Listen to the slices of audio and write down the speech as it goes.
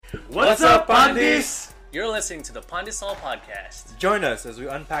What's up, Pandis? You're listening to the Pandesal Podcast. Join us as we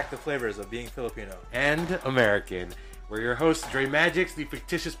unpack the flavors of being Filipino and American. We're your hosts, Dre Magix, the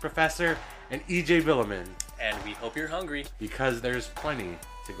fictitious professor, and EJ Villaman. And we hope you're hungry. Because there's plenty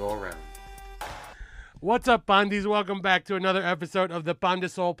to go around. What's up, Pandis? Welcome back to another episode of the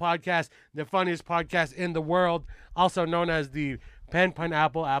Pandesal Podcast, the funniest podcast in the world, also known as the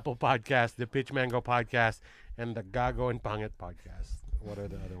Pineapple Apple Podcast, the Pitch Mango Podcast, and the Gago and Pangit Podcast. What are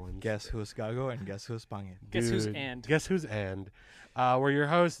the other ones? Guess Who's Gago and Guess Who's Pangit. Guess Who's And. Guess Who's And. We're your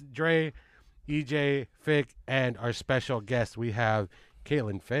hosts, Dre, EJ, Fick, and our special guest, we have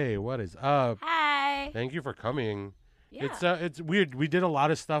Kaitlyn Faye. What is up? Hi. Thank you for coming. Yeah. It's weird. We did a lot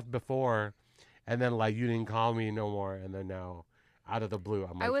of stuff before, and then like you didn't call me no more, and then now out of the blue,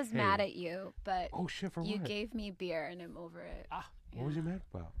 I'm like, I was hey. mad at you, but Oh shit! For you what? gave me beer and I'm over it. What was you mad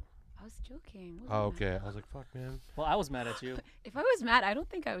about? I was joking. Oh, okay. I was like, fuck, man. Well, I was mad at you. If I was mad, I don't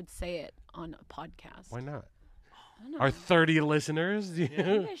think I would say it on a podcast. Why not? I don't know. Our 30 listeners. Maybe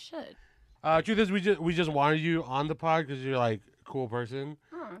I should. Truth is, we just wanted you on the pod because you're like a cool person.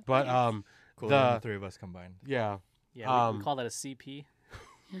 Oh, But thanks. Cool, The- the three of us combined. yeah, Yeah, we call that a CP.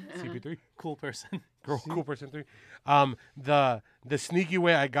 CP3. Cool person. Cool person 3. The sneaky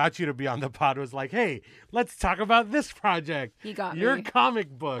way I got you to be on the pod was like, hey, let's talk about this project. He got your me. comic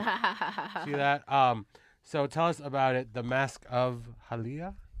book. See that? So tell us about it. The Mask of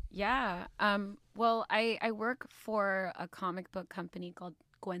Haliya. Yeah. Well, I work for a comic book company called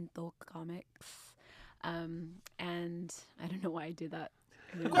Cuento Comics. And I don't know why I do that.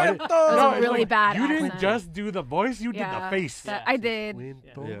 That was a really bad You didn't accent. just do the voice. You Yeah, did the face. that- I did.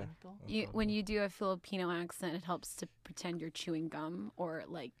 Cuento. Yeah. When you do a Filipino accent, it helps to pretend you're chewing gum or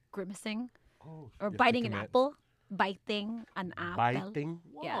like grimacing Oh, or have to biting an commit. apple. Biting an apple. biting.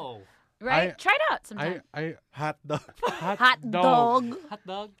 Yeah. Whoa. Right? Try it out I sometime. Hot dog. Hot dog. Hot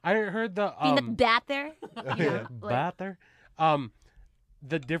dog. I heard the Peanut butter. Yeah. Like, batter.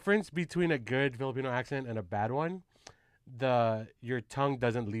 The difference between a good Filipino accent and a bad one, your tongue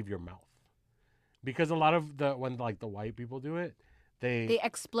doesn't leave your mouth, because a lot of when like the white people do it, they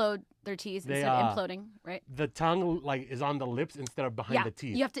explode their teeth They, instead of imploding, right? the tongue like is on the lips instead of behind Yeah. the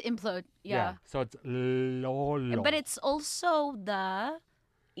teeth. You have to implode. Yeah. So it's lolo. But it's also the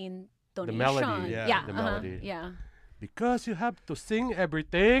intonation. melody. Yeah. Yeah. The uh-huh, melody. Yeah. because you have to sing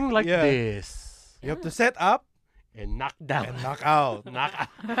everything like Yeah. this You have to set up and knock down, and knock out. knock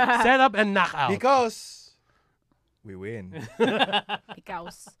out. Set up and knock out. Because we win.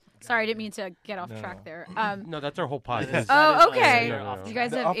 Because. Sorry, I didn't mean to get off No. track there. No, that's our whole podcast. Oh, okay. No. Do you guys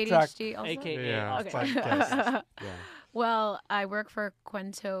The have off track. ADHD also? AKA Yeah. off Okay. podcast. Yeah. Well, I work for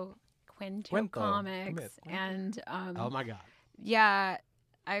Cuento Cuento. Comics, Commit. and Oh my god. yeah,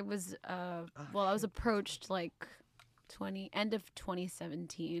 I was I was approached like end of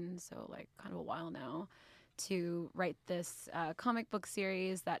 2017, so like kind of a while now, to write this comic book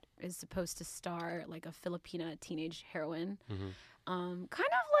series that is supposed to star like a Filipina teenage heroine. Kind of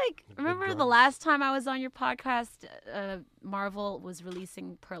like, remember the drugs. last time I was on your podcast, Marvel was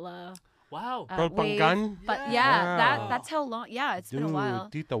releasing Perla. Wow. Pearl Wave, Panggan? but Yeah. that's how long. Yeah, it's been a while.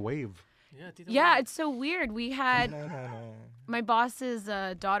 Tita Wave. Yeah, Tito Yeah, Wave. it's so weird. We had No. my boss's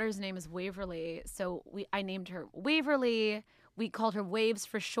daughter's name is Waverly, so I named her Waverly. We called her Waves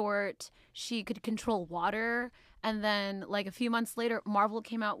for short. She could control water, and then like a few months later, Marvel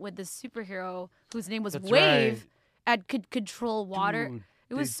came out with this superhero whose name was That's Wave right. and could control water. Dude,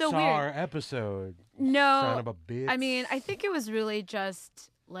 It was they so saw weird. our episode. Son No, of a bitch. I mean, I think it was really just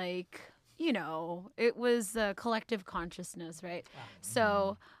like, it was a collective consciousness, right?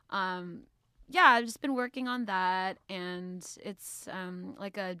 So, yeah, I've just been working on that, and it's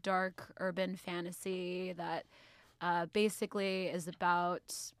like a dark urban fantasy that basically is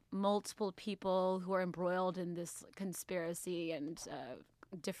about multiple people who are embroiled in this conspiracy and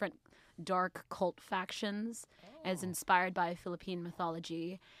different dark cult factions, as inspired by Philippine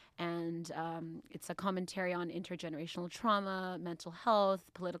mythology. And it's a commentary on intergenerational trauma, mental health,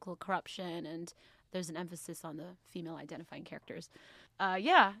 political corruption, and there's an emphasis on the female identifying characters.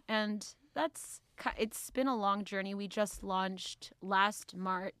 Yeah, and it's been a long journey. We just launched last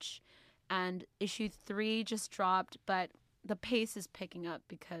March, and issue 3 just dropped, but the pace is picking up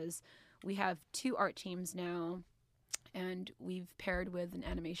because we have 2 art teams now, and we've paired with an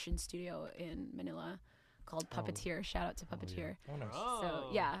animation studio in Manila called Puppeteer. Shout out to Puppeteer. Oh, nice. So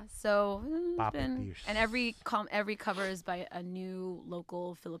yeah, so it's been, Puppeteers. and every cover is by a new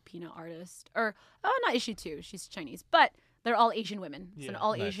local Filipino artist, or not issue 2, she's Chinese, but they're all Asian women. It's an Yeah,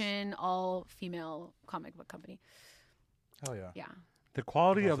 all nice. Asian, all female comic book company. Hell yeah. Yeah, The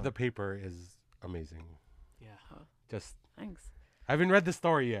quality of Awesome. the paper is amazing. Yeah. Just thanks. I haven't read the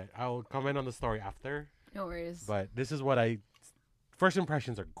story yet. I'll comment on the story after. No worries. But this is what first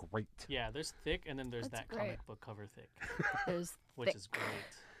impressions are great. Yeah, there's thick, and then there's That's that great. comic book cover thick, There's which thick. is great.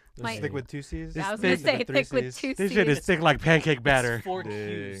 My- Thick with 2 C's. I was thick gonna say with 3 thick with Cs. 2 This shit is C's. thick like pancake batter. It's 4 Dang.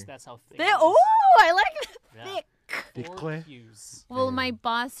 Qs. That's how thick. Thick. it is. Oh, I like Yeah. thick. Thick 4 clay. Qs. Well, my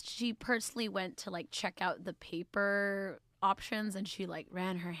boss, she personally went to like check out the paper options, and she like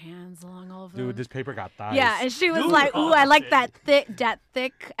ran her hands along all of them. Dude, this paper got thighs. Yeah, and she was Dude, like, "Ooh, I like that that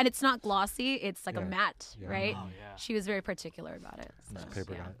thick, and it's not glossy. It's like Yeah. a matte, Yeah. right?" Oh yeah. She was very particular about it. This So,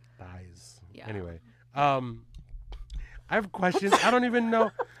 paper yeah. got thighs. Yeah. Anyway, I have questions. I don't even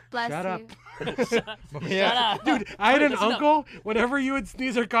know. Bless Shut you. up. Yeah. Shut up. Dude, I had an Listen up. uncle, whenever you would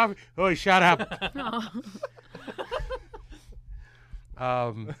sneeze or cough, oh, shut up.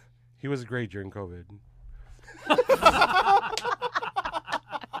 Oh. He was great during COVID.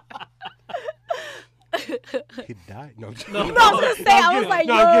 He died. No, I'm kidding. No. I was gonna say, I was like,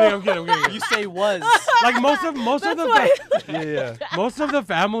 no, yo. I'm kidding. You say was. Like most of the why- Yeah. most of the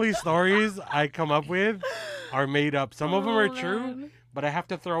family stories I come up with are made up. Some of them are Oh, true, man. but I have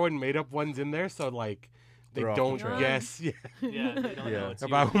to throw in made up ones in there so like they They're off don't the track. guess Yeah, they don't Yeah. know it's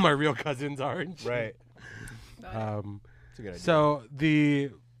about you. who my real cousins are and shit. Right. It's a good idea. So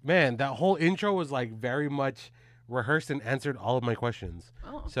that whole intro was like very much rehearsed and answered all of my questions.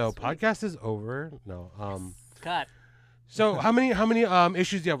 Oh, So sweet. podcast is over. No. Cut. So how many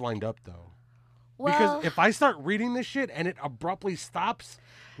issues do you have lined up though? Well, Because if I start reading this shit and it abruptly stops,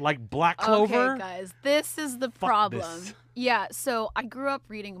 like Black Clover, okay, guys, this is the fuck problem. this. Yeah, so I grew up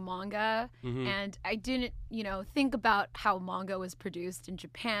reading manga, Mhm. and I didn't, think about how manga was produced in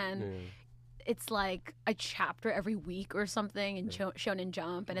Japan. Yeah. It's like a chapter every week or something in Shonen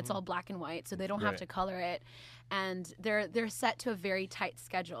Jump, and it's all black and white, so they don't have Right. to color it, and they're set to a very tight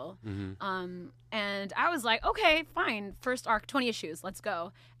schedule. Mhm. And I was like, okay, fine, first arc, 20 issues, let's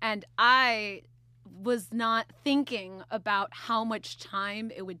go. And I was not thinking about how much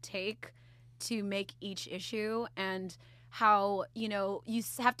time it would take to make each issue, and how you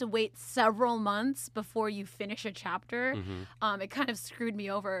have to wait several months before you finish a chapter. Mhm. It kind of screwed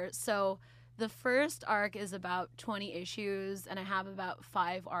me over. So the first arc is about 20 issues, and I have about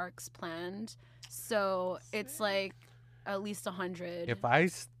 5 arcs planned. So it's like at least 100. If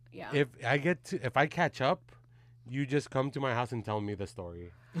yeah, if I catch up, you just come to my house and tell me the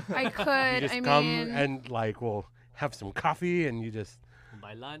story. I You could. just I come mean, and like we'll have some coffee and you just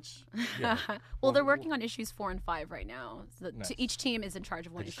By lunch. yeah. well, they're working on issues 4 and 5 right now. So Nice. each team is in charge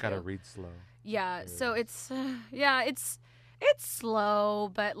of I one just issue. gotta read slow. Yeah, so it's it's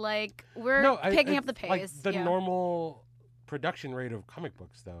slow, but like we're No, picking up the pace. Like the yeah. normal production rate of comic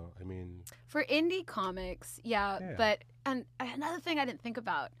books, though. I mean, For indie comics, yeah. Yeah. But and another thing I didn't think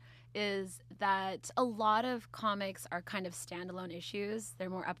about is that a lot of comics are kind of standalone issues. They're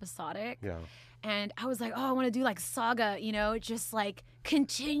more episodic. yeah. And I was like, oh, I want to do like Saga, just like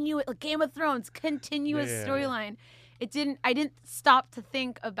continue like Game of Thrones, continuous Yeah. storyline. I didn't stop to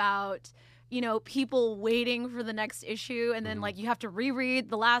think about, people waiting for the next issue, and then Mhm. like you have to reread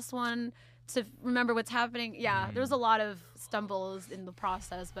the last one to remember what's happening. Yeah, Mm-hmm. there's a lot of stumbles in the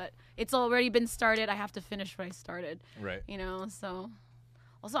process, but it's already been started. I have to finish what I started, Right. so.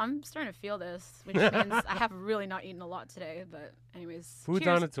 Also, I'm starting to feel this, which means I have really not eaten a lot today. But anyways, Food's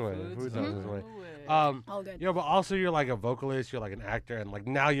cheers. on its way. Food's on its way. Away. All good. Yeah, but also you're like a vocalist, you're like an actor, and like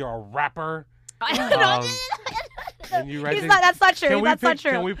now you're a rapper. I And you write He's things- not. That's not true. Can we That's pick? not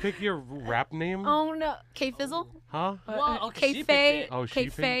true. Can we pick your rap name? Oh no, K Fizzle. Huh? Well, okay, she K picked Faye. it. Oh, K she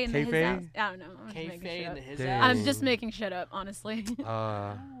Faye picked- in the his K-Faye? house. I don't know. I'm just K making Faye shit in up. the his Dang. house. I'm just making shit up, honestly.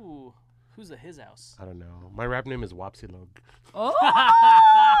 Ooh, who's the his house? I don't know. My rap name is Wapsilog.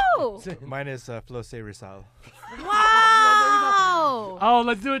 Oh! Mine is Flose Rizal. Wow! Oh,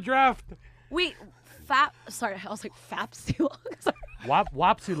 let's do a draft. Wait, Sorry, I was like Fapsilog. Sorry,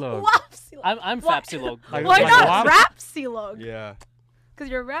 Wapsilog. Wapsilog. I'm What? Fapsilog. Like- Why like not WAP? Rapsilog? Yeah. Because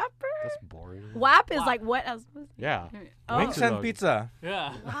you're a rapper. That's boring. WAP is WAP. like what? Else? Yeah. Oh. Wings Wapsilog. and pizza.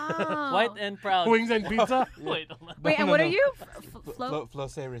 Yeah. Wow. White and proud. Wings and pizza. Wait, hold on. Wait, and No, what no. are you? Flo?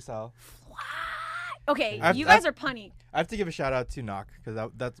 Flose Rizal. Okay, I've- you guys I've- are punny. I have to give a shout out to Knock because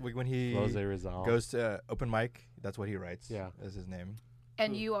that's when he Rose Rizal. goes to open mic. That's what he writes. Yeah. Is his name.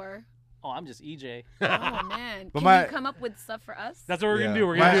 And you are. Oh, I'm just EJ. Oh man, But can my- you come up with stuff for us? That's what we're Yeah. gonna do.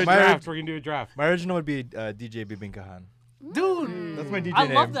 We're gonna do a My- draft. We're gonna do a draft. My original would be DJ Bibingkahan. Dude, That's my DJ I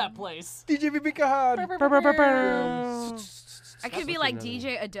name. love that place. DJ Bibingkahan. I could be like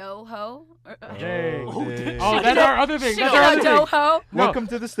DJ Adoho. Dang. Oh, Dang. Oh, that's our other thing. That's our other thing. Adoho. No. Welcome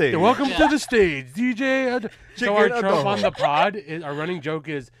to the stage. Welcome Yeah. to the stage, DJ. So Chicken our trope adobo. on the pod, our running joke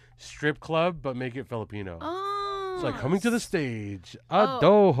is strip club, but make it Filipino. Oh. It's like coming to the stage. Oh,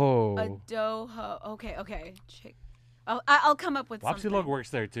 Adoho. A doho. Okay. I'll come up with something. Wapsilog works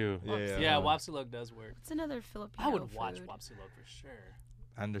there too. Yeah, Wapsilog does work. It's another Filipino I would watch food. Wapsilog for sure.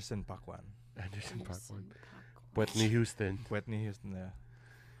 Anderson Pakwan. Anderson Parkwood. Anderson Paak. Whitney Houston. Whitney Houston, yeah.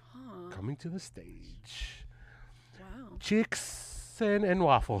 Huh. Coming to the stage. Wow. Chicks and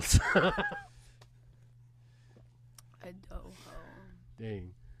waffles. A doho.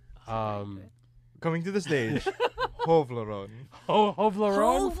 Dang. Coming to the stage, Hovleron.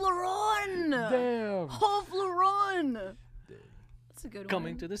 Hovleron? Hovleron. Damn. Hovleron. That's a good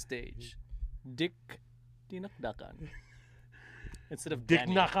Coming one. to the stage, Dick Dinakdakan. Instead of Dick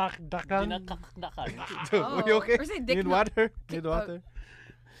Danny. Nakakdakan? Dinakdakan. Are you okay? Or say Dick Need Na- water? Dick- Need water?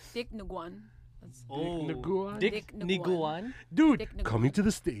 Dick Nuguan. That's Oh, Naguan? Dick Dick Niguan. Dude, Dick Naguan. coming to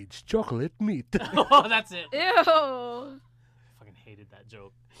the stage, chocolate meat. Oh, that's it. Ew. Fucking hated that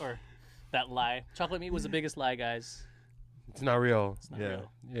joke or that lie. Chocolate meat was the biggest lie, guys. It's not real. It's not Yeah.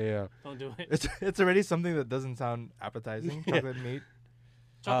 real. Yeah. Don't do it. It's already something that doesn't sound appetizing. Yeah. Chocolate meat.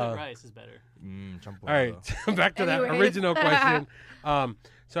 Chocolate rice is better. Champurrado. All right, back to that Anyways. original question.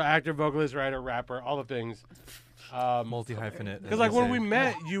 So actor, vocalist, writer, rapper, all the things. Multi-hyphenate. Because like when we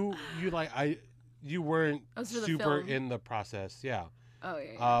met, you weren't Oh, so the super film. in the process. Yeah. Oh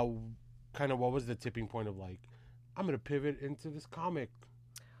yeah. Kind of what was the tipping point of like, I'm gonna pivot into this comic.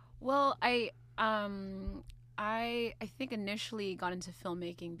 Well, I think initially got into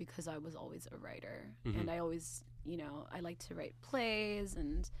filmmaking because I was always a writer, Mhm. and I always, I like to write plays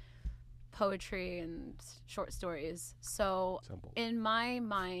and poetry and short stories. So Simple. in my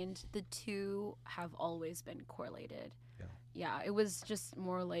mind, the two have always been correlated. Yeah. Yeah, it was just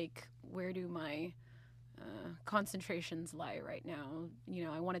more like, where do my concentrations lie right now?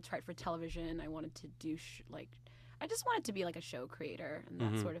 I wanted to write for television. I wanted to do I just wanted to be like a show creator and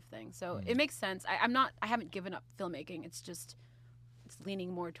that Mhm. sort of thing. So it makes sense. I haven't given up filmmaking. It's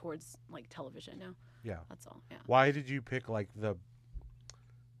leaning more towards like television now. Yeah. That's all. Yeah. Why did you pick like the?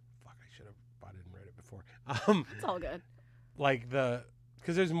 Fuck, I should have bought it and read it before. It's all good. Like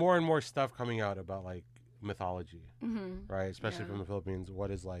because there's more and more stuff coming out about like mythology, Mm-hmm. right? Especially Yeah. from the Philippines. What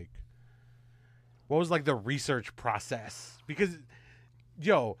was like the research process? Because,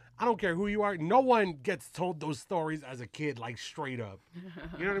 yo, I don't care who you are. No one gets told those stories as a kid, like straight up.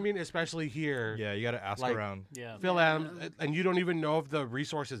 You know what I mean? Especially here. Yeah, you got to ask Like- around. Yeah. Phil Yeah. Adams, and you don't even know if the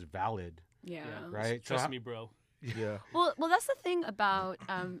resource is valid, Yeah. Yeah. right? Trust So me, bro. Yeah. Well, that's the thing about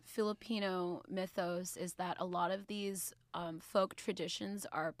Filipino mythos is that a lot of these folk traditions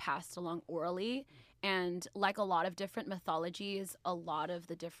are passed along orally, and like a lot of different mythologies, a lot of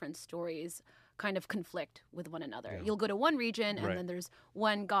the different stories kind of conflict with one another. Yeah. You'll go to one region, and Right. then there's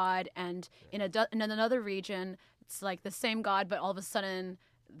one god, and in another region, it's like the same god, but all of a sudden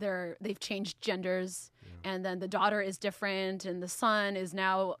they've changed genders, and then the daughter is different, and the son is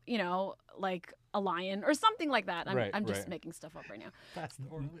now like a lion or something like that. Right, I'm just right. making stuff up right now. That's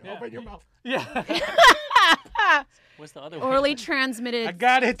Yeah. open your mouth. Yeah. What's the other one? Orally I transmitted.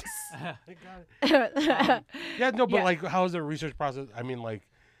 got it. I got it. Yeah, no, but Yeah. like, how's the research process? I mean, like,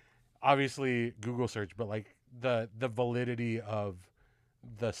 obviously Google search, but like the validity of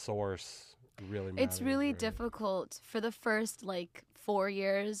the source really matters. It's really right? difficult. For the first 4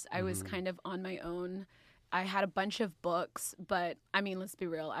 years, I was kind of on my own. I had a bunch of books, but I mean, let's be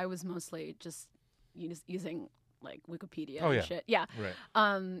real. I was mostly just using Wikipedia Oh, yeah. and shit. Yeah. Right.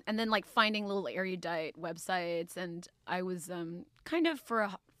 And then finding little erudite websites, and I was kind of for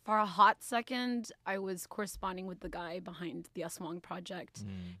a hot second, I was corresponding with the guy behind the Aswang project,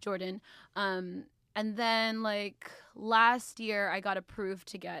 Jordan. And then last year, I got approved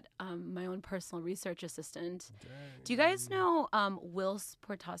to get my own personal research assistant. Do you guys know Wills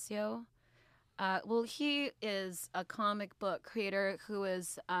Portasio? Well, he is a comic book creator who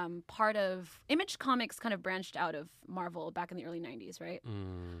is part of Image Comics, kind of branched out of Marvel back in the early 90s, right?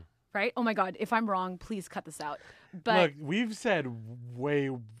 Right? Oh my God, if I'm wrong, please cut this out. But Look, we've said way.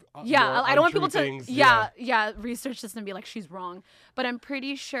 yeah, more I don't want untrue people to things. research this and be like, she's wrong. But I'm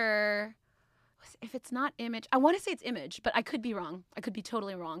pretty sure if it's not Image, I want to say it's Image, but I could be wrong. I could be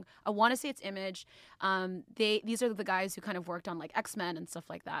totally wrong. I want to say it's Image. These are the guys who kind of worked on X-Men and stuff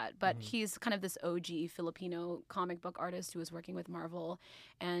like that. But he's kind of this OG Filipino comic book artist who was working with Marvel,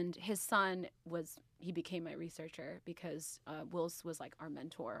 and his son became my researcher because Wills was our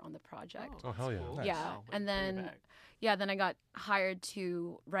mentor on the project. Oh, hell yeah. cool. Nice. Yeah, Wow, and bring it then back. then I got hired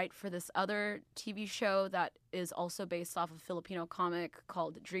to write for this other TV show that is also based off of a Filipino comic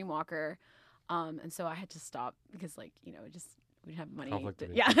called Dreamwalker. And so I had to stop because we didn't have money. Conflict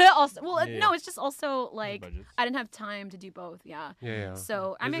of Yeah. Also, Yeah. no, it's just also budgets. I didn't have time to do both. Yeah. Yeah.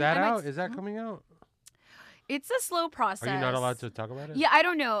 So Is that out? Is that coming out? It's a slow process. Are you not allowed to talk about it? Yeah, I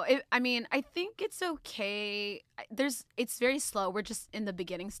don't know. I think it's okay. It's very slow. We're just in the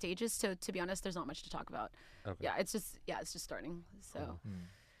beginning stages, so to be honest, there's not much to talk about. Okay. Yeah, it's just starting. So, Mm-hmm.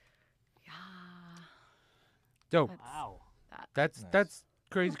 yeah. Dope. Wow. That's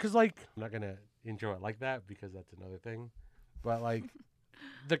crazy. Cause like I'm not gonna intro it like that because that's another thing. But like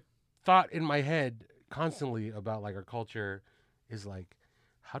the thought in my head constantly about like our culture is like,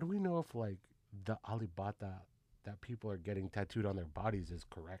 how do we know if like the alibata that people are getting tattooed on their bodies is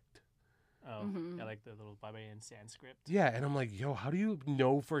correct? Oh, Mhm. yeah, like the little Babayan Sanskrit. Yeah, and I'm like, yo, how do you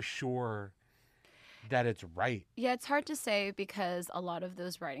know for sure that it's right? Yeah, it's hard to say because a lot of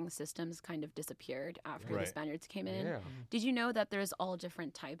those writing systems kind of disappeared after the Right. Spaniards came in. Yeah. Did you know that there's all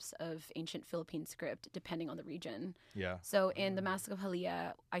different types of ancient Philippine script depending on the region? Yeah. So in the Mask of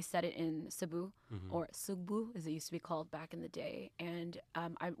Haliya, I said it in Cebu, Mhm. or Sugbu, as it used to be called back in the day. And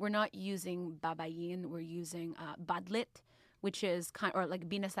we're not using babayin, we're using badlit, which is or like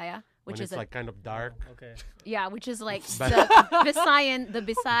binasaya, which When is it's like kind of dark. Okay. yeah, which is like Bad- the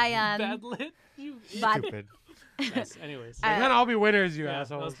Visayan. Bad lit. You. Bad- Stupid. Nice. Anyways. They can't all be winners, you yeah, that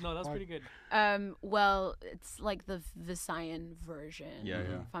assholes. was, no, that was pretty good. Well, it's like the Visayan version, Yeah,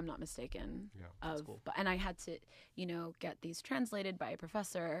 yeah. if I'm not mistaken. Yeah, that's Of, cool. and I had to, get these translated by a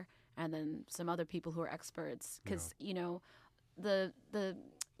professor and then some other people who are experts, because the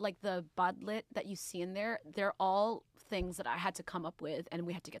like the badlit that you see in there, they're all things that I had to come up with, and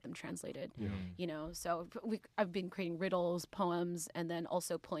we had to get them translated. So I've been creating riddles, poems, and then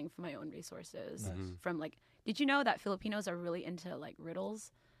also pulling from my own resources. From like, did you know that Filipinos are really into like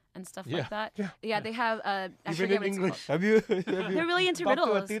riddles and stuff Yeah, like that? yeah. They have I Even forget in what it's English. Have you? They're really into talked to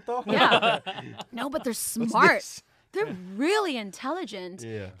a riddles. tito? Yeah. No, but they're What's smart. this? They're really intelligent.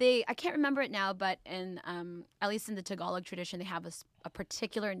 Yeah. I can't remember it now, but in at least in the Tagalog tradition, they have a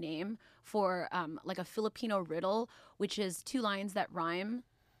particular name for like a Filipino riddle, which is two lines that rhyme.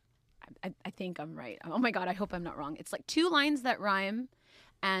 I think I'm right. Oh my God, I hope I'm not wrong. It's like two lines that rhyme,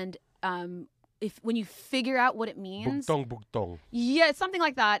 and when you figure out what it means, Bugtong. yeah, it's something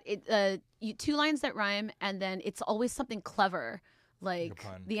like that. Two lines that rhyme, and then it's always something clever. Like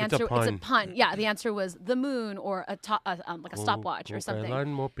pun. the It's a answer, it's a pun. pun. Yeah, the answer was the moon or like a stopwatch or something.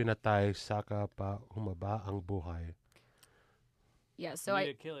 Kailan mo pinatay, saka pa humaba ang buhay. Yeah, so you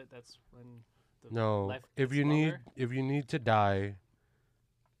need to kill it. That's when the No, life if gets you longer. need to die,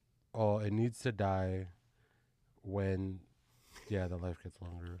 it needs to die when, the life gets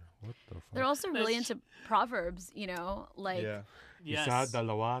longer. What the fuck? they're also really into proverbs. Like Yeah. Yes. Isa,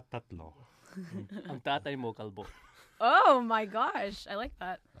 dalawa, tatlo. Ang tatay mo kalbo. oh my gosh, I like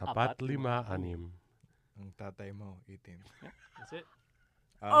that. Apat, lima, anim. Ang tatay mo, 18. That's it.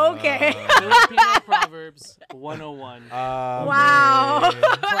 Okay. Filipino Proverbs 101. Wow.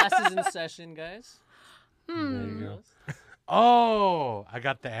 Classes in session, guys. There you go. Oh, I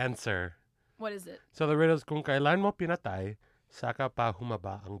got the answer. What is it? So the riddle is, kung kailan mo pinatay, saka pa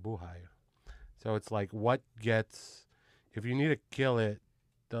humaba ang buhay. So it's like, what gets, if you need to kill it,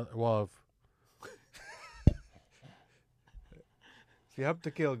 If you have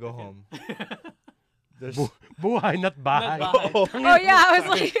to kill, go home. There's, buhay, not bahay. bahay. Oh yeah, I was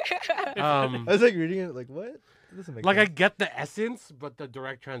like, I was like reading it, like what? It doesn't make Like I sense. get the essence, but the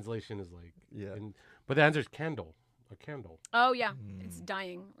direct translation is like, Yeah. but the answer is candle, a candle. oh yeah, it's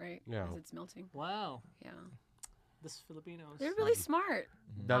dying, right? Yeah. As it's melting. Wow. Yeah, This Filipinos. they're really smart.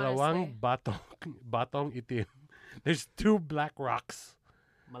 Dalawang Honestly. batong itim. There's two black rocks.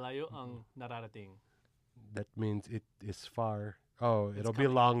 Malayo ang nararating. That means it is far. Oh, it'll be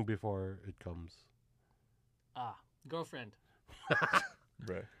coming. long before it comes. Girlfriend.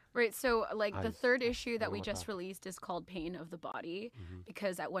 Right. Right, so like the Eyes. third issue that we Mata. just released is called Pain of the Body,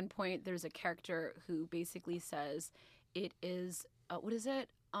 because at one point there's a character who basically says it is what is it?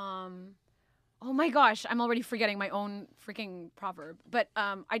 Oh my gosh, I'm already forgetting my own freaking proverb. But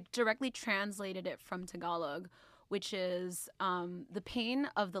I directly translated it from Tagalog, which is the pain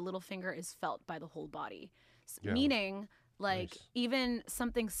of the little finger is felt by the whole body. Yeah. Meaning like Nice. even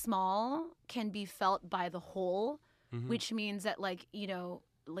something small can be felt by the whole, which means that like,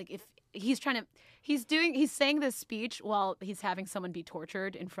 like if he's saying this speech while he's having someone be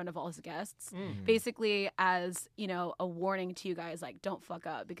tortured in front of all his guests, basically as, a warning to you guys, like, don't fuck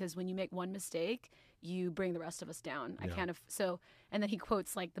up, because when you make one mistake, you bring the rest of us down. Yeah. And then he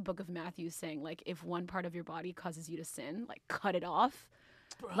quotes like the book of Matthew saying like, if one part of your body causes you to sin, like cut it off,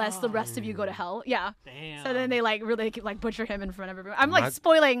 lest the rest of you go to hell. Yeah. Damn. So then they like really like butcher him in front of everyone. I'm like Mat-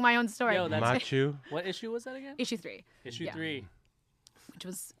 spoiling my own story. Yo, that's Machu. What issue was that again? Issue 3, Issue yeah. 3. which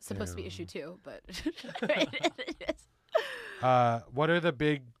was supposed to be issue 2, but What are the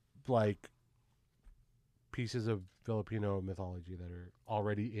big like pieces of Filipino mythology that are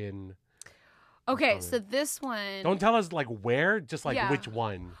already in? Okay, Comment. so this one. Don't tell us like where, just like Yeah. which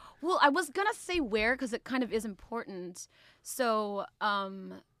one. Well, I was gonna say where because it kind of is important. So,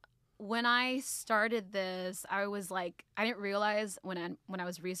 when I started this, I was like, I didn't realize when I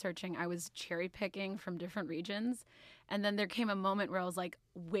was researching, I was cherry picking from different regions, and then there came a moment where I was like,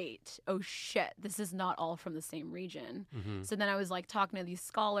 wait, oh shit, this is not all from the same region. Mm-hmm. So then I was like talking to these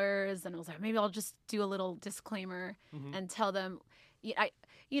scholars, and I was like, maybe I'll just do a little disclaimer and tell them,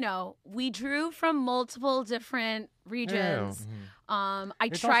 we drew from multiple different regions. I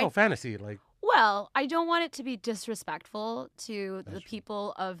It's tried. also fantasy, like. Well, I don't want it to be disrespectful to the That's true.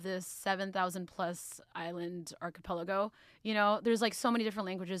 people of this 7,000 plus island archipelago. There's like so many different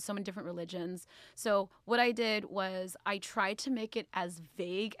languages, so many different religions. So what I did was I tried to make it as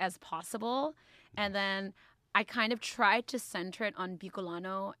vague as possible. And then I kind of tried to center it on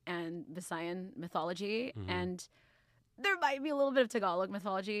Bicolano and Visayan mythology. And there might be a little bit of Tagalog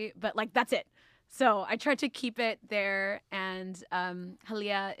mythology, but like that's it. So I tried to keep it there. And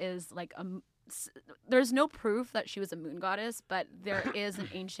Haliya is like there's no proof that she was a moon goddess, but there is an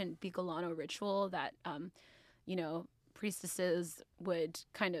ancient Bicolano ritual that, priestesses would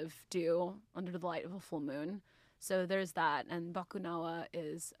kind of do under the light of a full moon. So there's that. And Bakunawa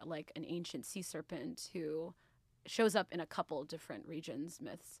is like an ancient sea serpent who shows up in a couple different regions'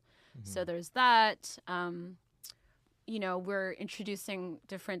 myths. So there's that. We're introducing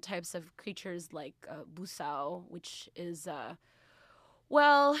different types of creatures like busao, which is,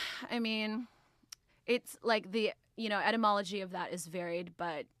 it's like the, etymology of that is varied,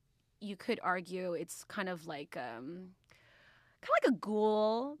 but you could argue it's kind of like a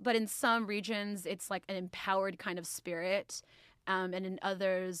ghoul, but in some regions it's like an empowered kind of spirit. And in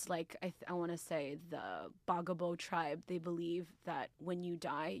others, like I want to say the Bagabo tribe, they believe that when you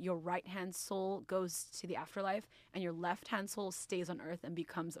die, your right-hand soul goes to the afterlife and your left-hand soul stays on earth and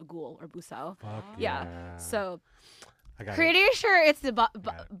becomes a ghoul or busao. Fuck Yeah. So I got pretty sure it's the oh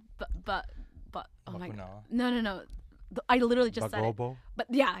my Bakunawa. god. No. I literally just said it. Bagobo? But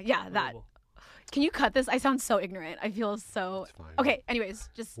yeah, that. Can you cut this? I sound so ignorant. I feel so. It's fine. Okay. Anyways,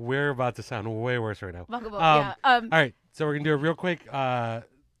 just We're about to sound way worse right now. Bagabo. Yeah. All right, so we're gonna do a real quick,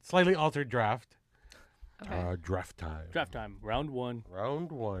 slightly altered draft. Okay. Draft time. Draft time. Round one.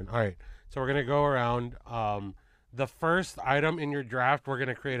 Round one. All right, so we're gonna go around. The first item in your draft, we're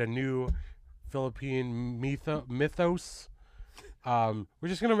gonna create a new Philippine mythos. We're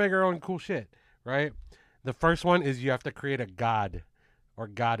just gonna make our own cool shit, right? The first one is you have to create a god or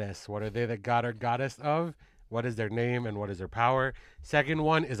goddess. What are they the god or goddess of? What is their name and what is their power? Second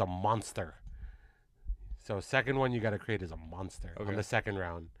one is a monster. So second one you got to create is a monster on Okay. the second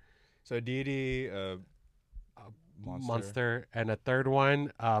round. So deity, Monster. And a third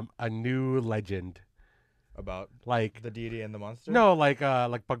one, a new legend. about Like the deity and the monster. no, like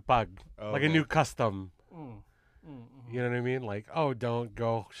Pagpag. Oh, Like a okay. new custom. Mm. You know what I mean? Like, oh, don't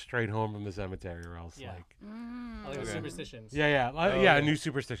go straight home from the cemetery or else Yeah. like I like the Okay. superstitions. yeah, Oh, yeah, a okay. new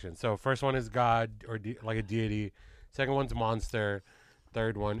superstition. So first one is God or like a deity. Second one's monster.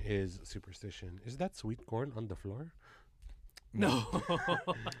 Third one is superstition. Is that sweet corn on the floor? No.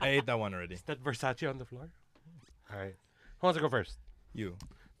 I ate that one already. Is that Versace on the floor? All right. Who wants to go first? You.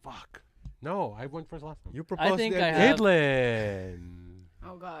 Fuck. No, I went first last time. You proposed. think the I idea. have-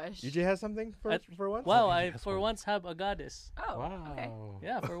 Oh Kaitlyn. gosh. EJ has something for I- once. Well, Yeah, I that's for one. once have a goddess. Oh. Wow. Okay.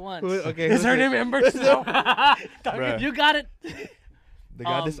 Yeah, for once. Okay. Is who's her it? name Ember Snow? Bruh. You got it. The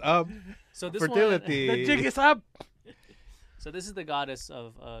goddess up. So this Fertility. The jig is up. So this is the goddess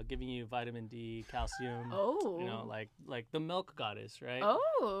of giving you vitamin D, calcium. Oh. Like the milk goddess, right?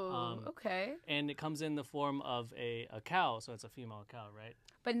 Oh. Um, Okay. And it comes in the form of a cow, so it's a female cow, right?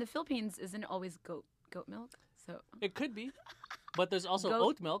 But in the Philippines, isn't it always goat milk? So. It could be. But there's also Goat-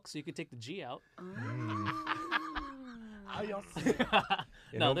 oat milk, so you could take the G out.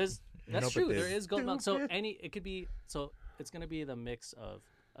 You No, know- there's you that's know, true. but There they- is goat milk. So it could be it's gonna be the mix of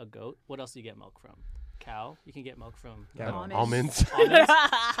a goat. What else do you get milk from? Cow. You can get milk from Cow. Almonds. almonds.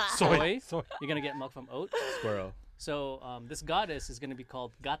 Soy. Soy. You're gonna get milk from oat. Squirrel. So this goddess is gonna be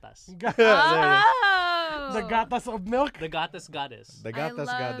called Gatas. Oh. The goddess of milk. The Gatas goddess. The I gatas love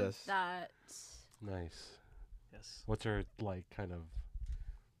goddess. that. Nice. Yes. What's her like kind of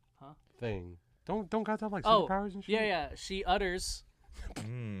Huh? thing? Don't gods have like Oh, superpowers and shit? yeah. She utters.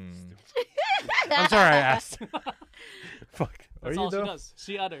 Mm. I'm sorry I asked. Fuck. Are That's you all she though? does.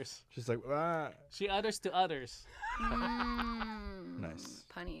 She utters. She's like, ah. She utters to others. Nice.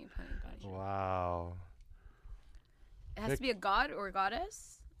 Punny. Wow. It has to be a god or a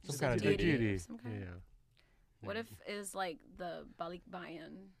goddess? Some Just kind a of The deity. deity. of some kind? Yeah. What if is like the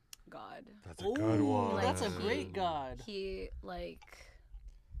balikbayan? god. That's a good Ooh, one. That's a Like, great god. He like.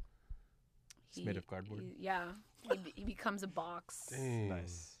 It's made of cardboard. He becomes a box, Dang.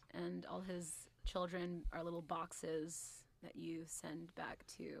 Nice. and all his children are little boxes that you send back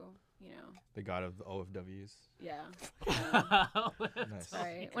to, The god of the OFWs. yeah. Nice.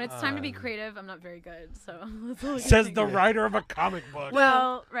 Sorry. When it's time to be creative, I'm not very good. So that's all I can Says think the of. writer of a comic book.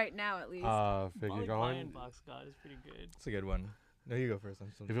 Well, right now at least. Figure Molly going. Lion box god is pretty good. It's a good one. No, you go first.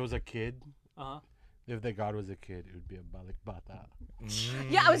 I'm still... If it was a kid, Uh huh. if the god was a kid, it would be a balik bata.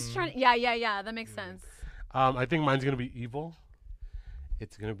 Yeah, I was trying. Yeah. That makes sense. I think mine's gonna be evil.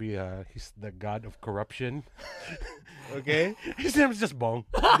 It's gonna be he's the god of corruption. Okay. His name's just Bong.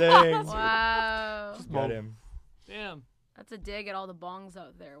 Dang. Wow. Got him. Damn. That's a dig at all the bongs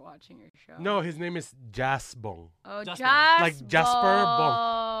out there watching your show. No, his name is Jas Bong. Oh, Jasper. Jasper. Like Jasper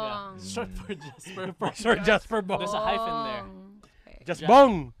Yeah. Short for Jasper. Sorry, Jasper Bong. There's a hyphen there. Okay. Just Ja-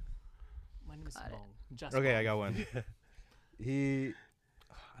 Bong. My name is Got it. Bong. Jasper. Okay, I got one. I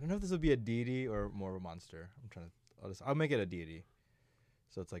don't know if this would be a deity or more of a monster. I'll make it a deity.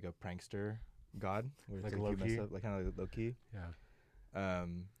 So it's like a prankster god. Where it's Like you Loki? mess up, like kind of like Loki. Yeah.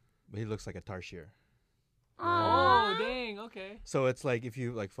 But he looks like a tarsier. Oh, dang. Okay. So it's like if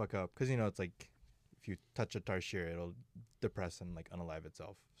you like fuck up, because it's like if you touch a tarsier, it'll depress and like unalive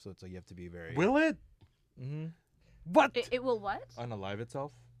itself. So it's like you have to be very. Will it? Mm-hmm. What? It will what? Unalive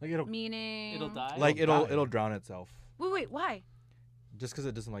itself. Like it'll. Meaning. It'll die. Like It'll die. it'll drown itself. Wait. Why? Just because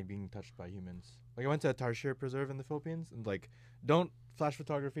it doesn't like being touched by humans. Like I went to a tarsier preserve in the Philippines, and like don't flash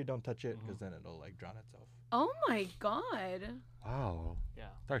photography, don't touch it, because then it'll like drown itself. Oh my god. Wow. Yeah.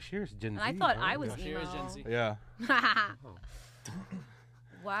 Tarshier's Gen Z. And I thought huh? I was Tarsier is emo. Gen Z. Yeah.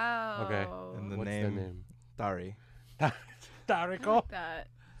 Wow. Okay. And the What's name, the name? Tari. I Tariko. like that.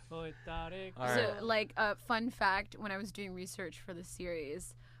 Oy, Tarek. All So, right. like, a fun fact: when I was doing research for the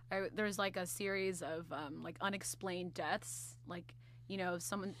series, there's like a series of like unexplained deaths. Like,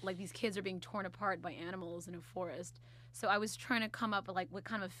 someone like these kids are being torn apart by animals in a forest. So I was trying to come up with like what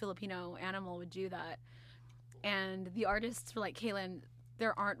kind of a Filipino animal would do that. And the artists were like, Kaitlyn,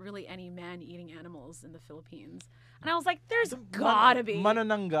 there aren't really any man-eating animals in the Philippines. And I was like, there's gotta be.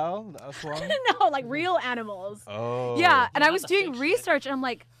 Manananggal, the aswang. No, like real animals. Oh. Yeah, and I Not was the doing fake shit. research, and I'm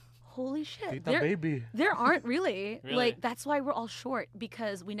like, holy shit. Tita baby. There aren't really. Really? Like, that's why we're all short,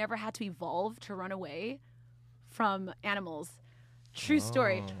 because we never had to evolve to run away from animals. True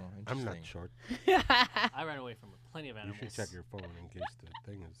story. Oh, I'm not interesting. short. I ran away from plenty of You animals. should check your phone in case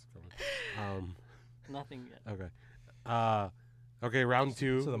the thing is coming. Nothing yet. Okay. Okay, round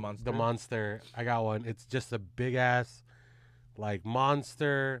two. So the monster? The monster. I got one. It's just a big ass, like,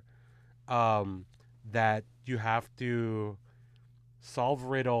 monster that you have to solve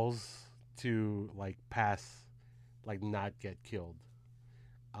riddles to, like, pass, like, not get killed.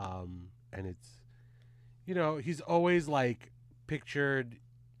 And it's, he's always, like, pictured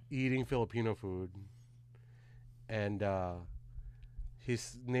eating Filipino food. And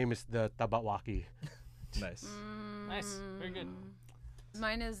his name is the Tabawaki. Nice. Nice. Very good.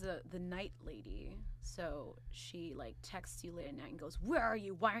 Mine is the night lady. So she like texts you late at night and goes, "Where are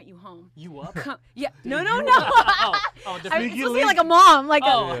you? Why aren't you home?" You up? Yeah. No. oh, I different. mean, it's supposed to be like a mom, like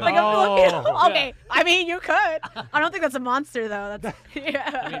Oh. a like a Oh. Filipino. Yeah. Okay, I mean you could. I don't think that's a monster though. That's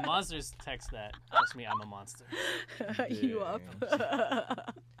yeah. I mean, monsters text that. Trust me, I'm a monster. You up?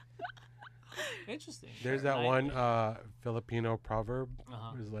 Interesting. There's that Night one lady. Filipino proverb.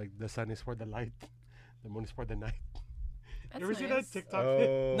 Uh-huh. It's like the sun is for the light, the moon is for the night. That's You ever see that nice. TikTok?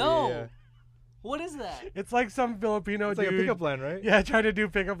 Oh, No. yeah. What is that? It's like some Filipino It's like a dude. pickup line, right? Yeah, trying to do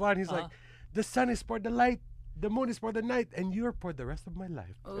pickup line. He's Uh-huh. like, the sun is for the light, the moon is for the night, and you're for the rest of my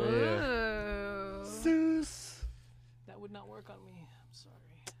life. Ooh. Zeus. That would not work on me. I'm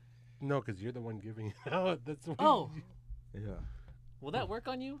sorry. No, because you're the one giving it out. That's what Oh, Yeah. will that work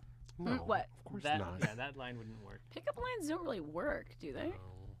on you? no, what? Of course That not. yeah, that line wouldn't work. Pickup lines don't really work, do they?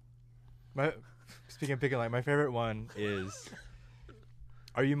 Speaking of pickup line, my favorite one is,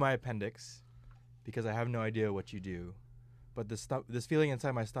 "Are you my appendix? Because I have no idea what you do, but this feeling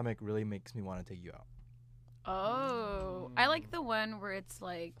inside my stomach really makes me want to take you out." Oh, I like the one where it's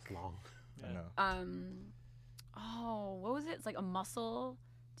like, It's long. Yeah. I know. oh, what was it? It's like a muscle.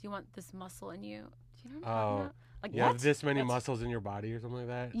 Do you want this muscle in you? Do you know what I'm Oh, talking about? Like You what? have this many That's- muscles in your body or something like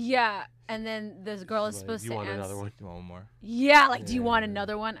that. Yeah, and then this girl is Like, supposed you to want answer. another one? Do you want one more? Yeah, like, do you Yeah. want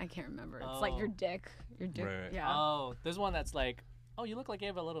another one? I can't remember. It's like your Oh. dick. Your dick. Right. Yeah. Oh, there's one that's like, oh, you look like you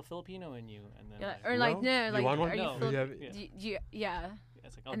have a little Filipino in you, and then Yeah, like, or like No? no, You like want one? are you No. Filip- Yeah, yeah. do you- yeah.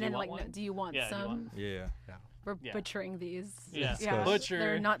 it's like, oh, And do then you like, want no, one? do you want Yeah, do you some? want- Yeah. We're Yeah. butchering these. Yeah. yeah. Butcher.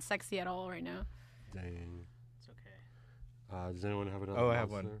 They're not sexy at all right now. Dang. It's okay. Does anyone have another? Oh, I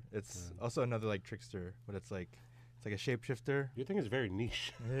have one. monster? It's also another like trickster, but it's like a shapeshifter. Your thing is very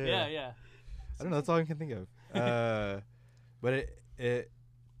niche. Yeah. I don't know. That's all I can think of. But it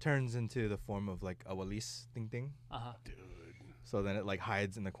turns into the form of like a walis thing. Dude. So then it like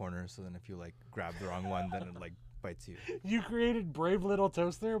hides in the corner. So then if you like grab the wrong one, then it like bites you. You created Brave Little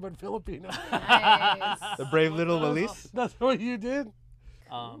Toaster, but Filipino. Nice. The brave little walis. That's what you did?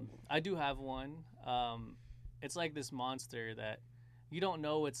 I do have one. It's like this monster that you don't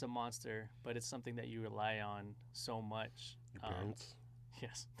know it's a monster, but it's something that you rely on so much. Your parents?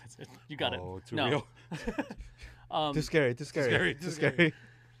 Yes, that's it. You got Oh, it. too No. real? Too scary. Too scary.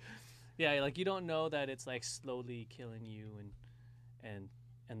 Yeah, like you don't know that it's like slowly killing you and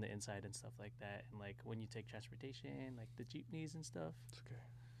the inside and stuff like that. And like when you take transportation, like the jeepneys and stuff. It's okay.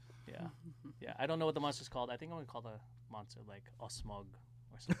 Yeah. Yeah. I don't know what the monster's called. I think I'm gonna call the monster like a smog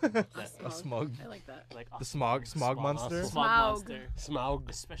or something like that. A smog. I like that. Like The smog monster. Smog Smaug. monster. Smaug.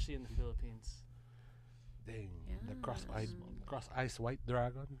 Especially in the Philippines. Dang. Yeah. The cross ice white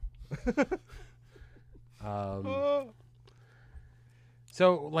dragon.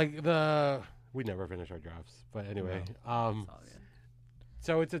 So like we never finish our drafts, but anyway. It's all good.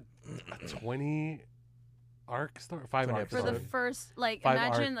 So it's a 20 arc story, 5 20 arc For the story. first, like, 5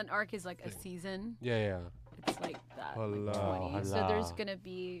 imagine an arc is like a season. Yeah. It's like that. Like Hola. 20. So there's gonna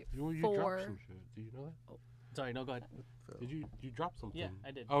be You 4. dropped some shit. Do you know that? Sorry, no, go ahead. Did you drop something? Yeah,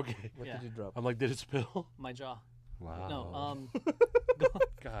 I did. Okay. What Yeah. did you drop? I'm like, did it spill? My jaw. Wow. No,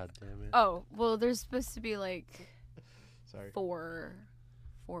 God damn it. Oh, well, there's supposed to be like Sorry. 4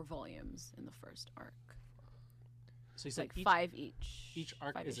 volumes in the first arc. so you It's said like each 5 each. each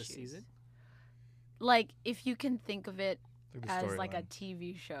arc 5 is a issues. season? Like, if you can think of it Like the as like a storyline.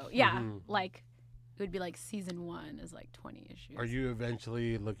 TV show. Yeah, Mhm. like it would be like season 1 is like 20 issues. Are you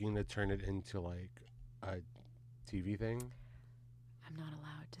eventually looking to turn it into like a TV thing? I'm not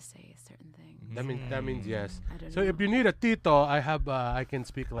allowed to say certain things. That means yes. I don't So know. if you need a tito, I can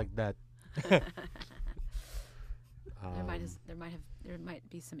speak like that. There might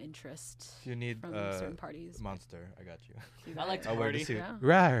be some interest If you need from a certain parties. monster, I got you. You I got like it. to I'll wear the party. suit. Yeah.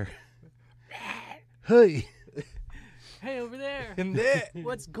 Rar. Hey. Hey, over there. In there.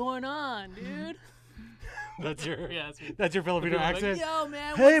 What's going on, dude? That's your Yeah, that's me. That's your Filipino Like, accent. yo,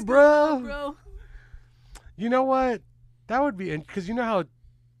 man. Hey, what's bro. going on, bro? You know what? That would be because you know how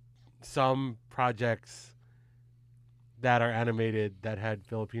some projects that are animated that had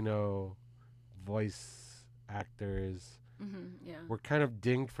Filipino voice actors Yeah. were kind of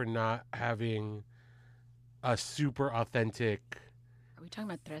dinged for not having a super authentic. Are we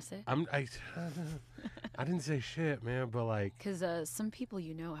talking about Trece? I didn't say shit, man, but like, Because some people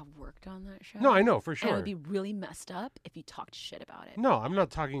you know have worked on that show. no, I know for And it sure. would be really messed up if you talked shit about it. No, I'm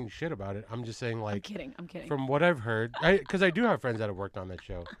not talking shit about it. I'm just saying I'm like. kidding. I'm kidding. From what I've heard, because I do have friends that have worked on that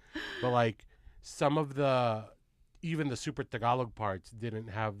show, but like some of even the super Tagalog parts didn't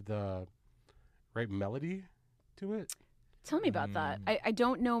have the right melody to it. Tell me about that. I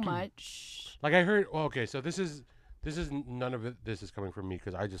don't know much. Like I heard, well, okay, so this is none of it. This is coming from me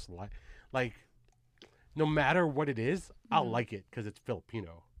because I just like, no matter what it is, I'll like it because it's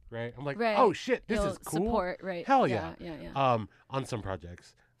Filipino, right? I'm like, Right. oh shit, this You'll is cool. Support, right? Hell yeah. Yeah. On some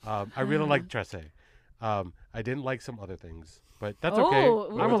projects, I really like Trece. I didn't like some other things, but that's okay.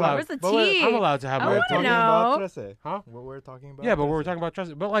 Oh, I'm allowed. where's the but we're- tea? I'm allowed to have I my wanna Talking opinion. about know. Trece. Huh? What we're talking about? Yeah, but we're Trece. talking about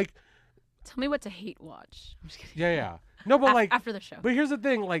Trece. But like, Tell me what to hate watch. I'm just kidding. yeah. No, but like, after the show. but here's the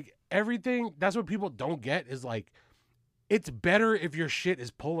thing: like everything. That's what people don't get is like, it's better if your shit is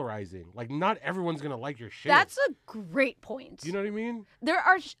polarizing. Like, not everyone's gonna like your shit. That's a great point. You know what I mean? There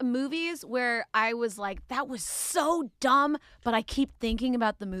are movies where I was like, that was so dumb, but I keep thinking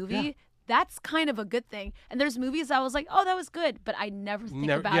about the movie. Yeah. That's kind of a good thing. And there's movies I was like, oh, that was good, but I never think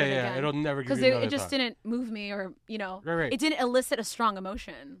about it again. It'll never give Because you another it just thought. didn't move me or, Right. it didn't elicit a strong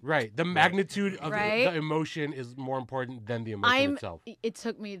emotion. Right. The magnitude of Right. the emotion is more important than the emotion itself. It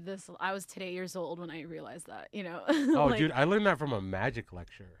took me I was 10 years old when I realized that, Oh, Like, dude, I learned that from a magic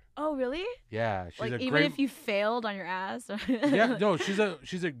lecture. Oh, really? Yeah, she's Like, a even great. if you failed on your ass? Yeah, no, she's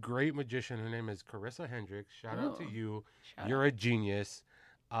a great magician. Her name is Carissa Hendricks. Shout out to Oh. you. Shout You're a genius.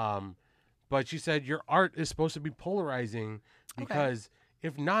 But she said your art is supposed to be polarizing because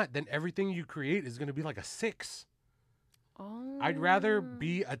if not, then everything you create is going to be like a 6. Oh. I'd rather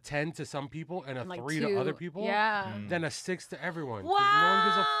be a 10 to some people and a Like 3 2. to other people Yeah. than a 6 to everyone. 'cause Wow. No one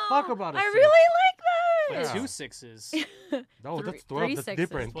gives a fuck about a I 6. really like Like that. Yeah. 2 6s. No, Three- that's 12. three That's sixes.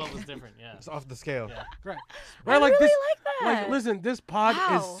 different. 12 is different, yeah. It's off the scale. Yeah. Right. I Right. Like really this. like that. Like, listen, this pod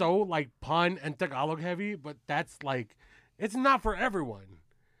Wow. is so like pun and Tagalog heavy, but that's like, it's not for everyone.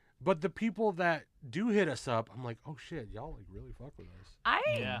 But the people that do hit us up, I'm like, oh shit, y'all like really fuck with us.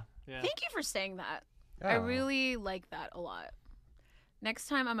 Yeah. Thank you for saying that. I really like that a lot. Next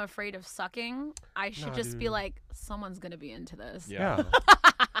time I'm afraid of sucking, I should just be like, someone's gonna be into this. Yeah.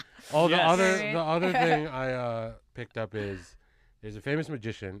 Oh, the Yes. other thing I picked up is there's a famous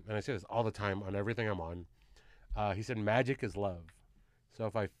magician, and I say this all the time on everything I'm on. He said magic is love. So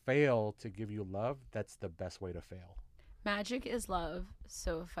if I fail to give you love, that's the best way to fail. Magic is love.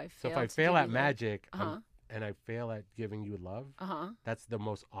 So if I fail, So if I to fail give at you magic Uh-huh. and I fail at giving you love, that's the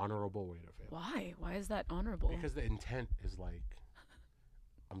most honorable way to fail. Why? Why is that honorable? Because the intent is like,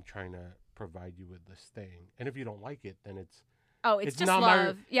 I'm trying to provide you with this thing, and if you don't like it, then it's just not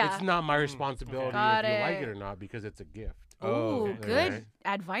love. my it's not my responsibility Got if you like it. it or not, because it's a gift. Ooh, okay. good Right.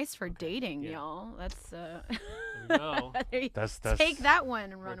 advice for dating, Yeah. y'all. That's There we go. That's take that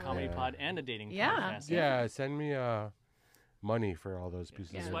one and We're run a with comedy it. pod and a dating Yeah. podcast. Yeah, send me money for all those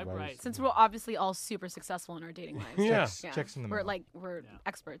pieces of Swipe advice. right. Since we're obviously all super successful in our dating lives. Yeah. Checks in the mail. We're Yeah.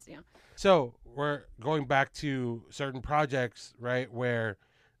 experts, yeah. So we're going back to certain projects, right, where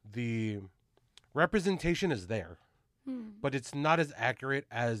the representation is there, but it's not as accurate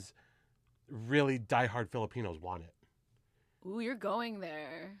as really diehard Filipinos want it. Ooh, you're going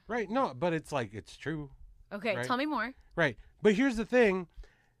there. Right? No, but it's like, it's true. Okay, Right. tell me more. Right. But here's the thing,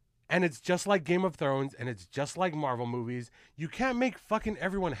 and it's just like Game of Thrones, and it's just like Marvel movies. You can't make fucking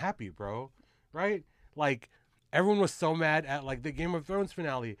everyone happy, bro. Right? Like, everyone was so mad at, like, the Game of Thrones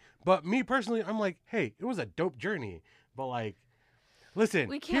finale. But me personally, I'm like, hey, it was a dope journey. But, like, listen,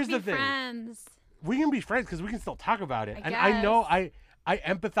 We can't here's be the thing. friends. We can be friends because we can still talk about it. I And I know guess. I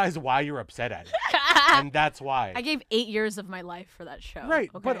empathize why you're upset at it. And that's why. I gave 8 years of my life for that show. Right.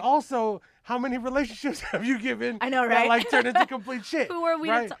 Okay. But also, how many relationships have you given I know, that, right? like, turned into complete shit? Who were we?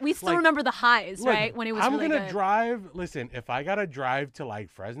 Right? We still Like, remember the highs, look, right? When it was I'm really gonna good. drive. Listen, if I gotta drive to like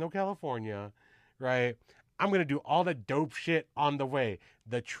Fresno, California, right? I'm gonna do all the dope shit on the way.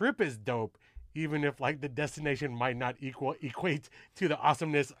 The trip is dope, even if like the destination might not equate to the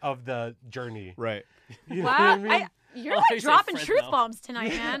awesomeness of the journey. Right. You know Wow, what I mean? you're Oh, like you say dropping Fresno. truth bombs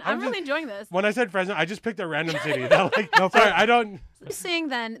tonight, man. I'm really enjoying this. When I said Fresno, I just picked a random city. That like, no, sorry, I don't. You're saying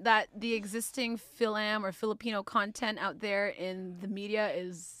then that the existing Filam or Filipino content out there in the media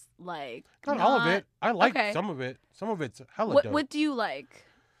is like Not all of it. I like okay. some of it. Some of it's hella What dope. What do you like?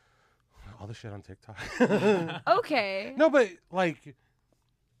 All the shit on TikTok. Okay. No, but like,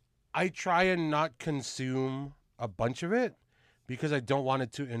 I try and not consume a bunch of it because I don't want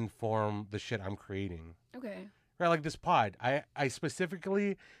it to inform the shit I'm creating. Okay. Right, like this pod. I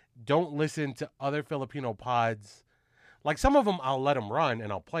specifically don't listen to other Filipino pods. Like some of them, I'll let them run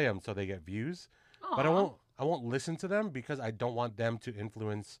and I'll play them so they get views. But I Aw. won't listen to them because I don't want them to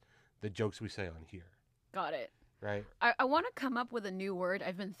influence the jokes we say on here. Got it. Right. I want to come up with a new word.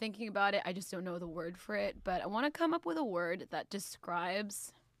 I've been thinking about it. I just don't know the word for it. But I want to come up with a word that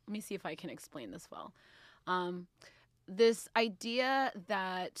describes. Let me see if I can explain this well. This idea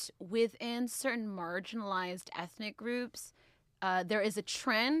that within certain marginalized ethnic groups, there is a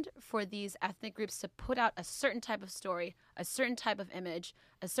trend for these ethnic groups to put out a certain type of story, a certain type of image,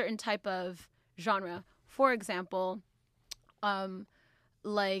 a certain type of genre. For example,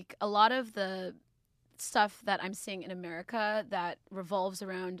 like a lot of the stuff that I'm seeing in America that revolves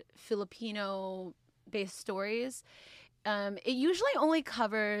around Filipino-based stories, it usually only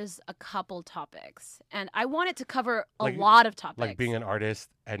covers a couple topics, and I want it to cover a Like- lot of topics. Like being an artist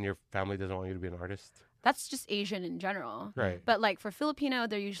and your family doesn't want you to be an artist. That's just Asian in general. Right. But like for Filipino,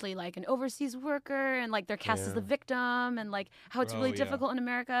 they're usually like an overseas worker, and like they're cast as Yeah. the victim, and like how it's Oh, really yeah. difficult in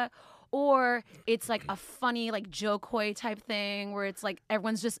America. Or it's like a funny like Joe Coy type thing where it's like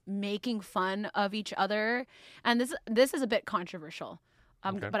everyone's just making fun of each other. And this is a bit controversial,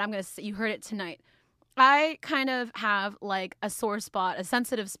 Okay. but I'm gonna say you heard it tonight. I kind of have like a sore spot, a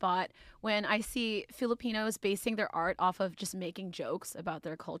sensitive spot when I see Filipinos basing their art off of just making jokes about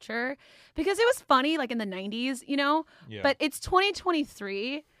their culture because it was funny like in the 90s, you know, Yeah. but it's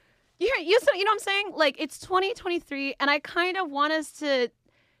 2023. You know what I'm saying? Like it's 2023 and I kind of want us to,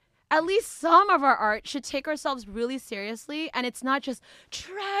 at least some of our art should take ourselves really seriously and it's not just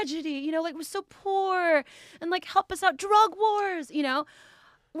tragedy, you know, like we're so poor and like help us out, drug wars, you know.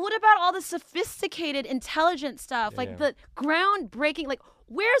 What about all the sophisticated, intelligent stuff? Like Yeah. the groundbreaking, like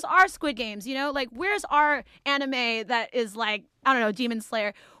where's our Squid Games, you know? Like where's our anime that is like, I don't know, Demon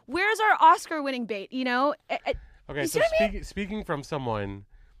Slayer? Where's our Oscar-winning bait, you know? Okay, You so see what I speaking from someone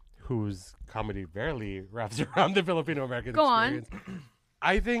whose comedy barely wraps around the Filipino American Go on. experience,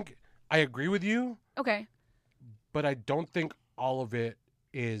 I think I agree with you, Okay. but I don't think all of it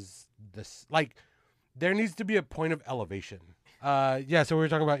is this. Like, there needs to be a point of elevation. Yeah, so we were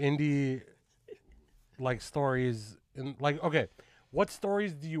talking about indie like stories and like okay, what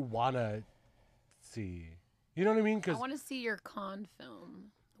stories do you wanna see? You know what I mean? I Because want to see your con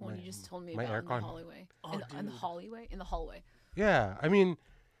film. The one you just told me my about in the aircon. hallway. Oh, In the dude. hallway? In the hallway. yeah, I mean,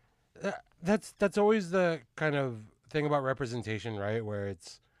 that's always the kind of thing about representation, right? Where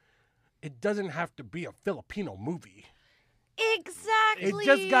it doesn't have to be a Filipino movie. Exactly. It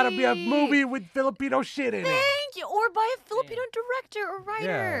just gotta be a movie with Filipino shit in it. Thank you. Or by a Filipino director or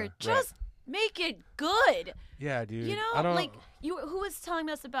writer. right. Just make it good. Yeah, dude. You I know, don't, like who was telling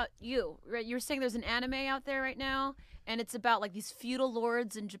us about you? Right, you were saying there's an anime out there right now, and it's about like these feudal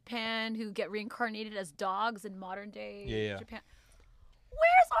lords in Japan who get reincarnated as dogs in modern day Yeah. Japan.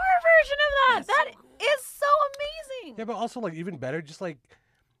 Where's our version of that? That is so amazing. Yeah, but also like even better, just like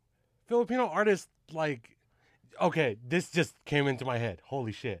Filipino artists. Like, okay, this just came into my head.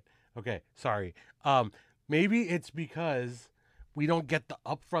 Holy shit. Okay, sorry. Maybe it's because we don't get the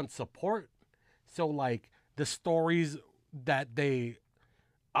upfront support, so like the stories that they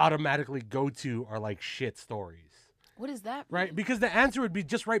automatically go to are like shit stories, What does that mean? right? Because the answer would be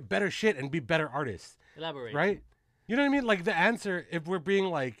just write better shit and be better artists, Elaborate. right? You know what I mean? Like the answer, if we're being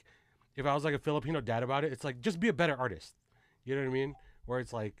like, if I was like a Filipino dad about it, it's like just be a better artist. You know what I mean? Where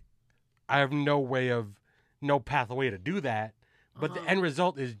it's like, I have no pathway to do that, but the end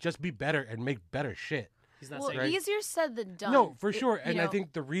result is just be better and make better shit. He's not Well, saying. Right. easier said than done. No, for It- sure. you And I know,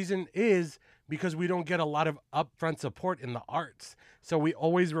 think the reason is because we don't get a lot of upfront support in the arts. So we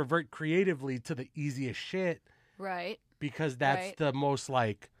always revert creatively to the easiest shit right. because that's Right. the most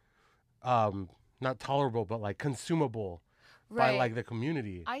like not tolerable but like consumable by Right. like the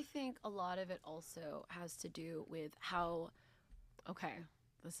community. I think a lot of it also has to do with how. Okay,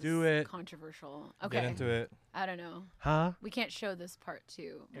 this Do is it. controversial. Get Okay, into it. I don't know. Huh? We can't show this part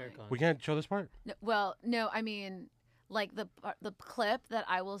too. Aircon. We can't show this part? No, well, no, I mean, like the clip that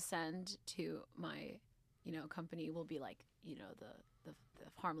I will send to my, company will be like, the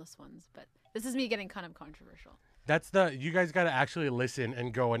harmless ones. But this is me getting kind of controversial. That's you guys got to actually listen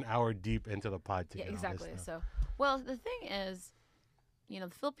and go an hour deep into the pod to Yeah, get all this exactly. stuff. So, well, the thing is, the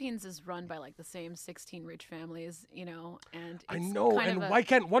Philippines is run by like the same 16 rich families, and it's I know, kind and of why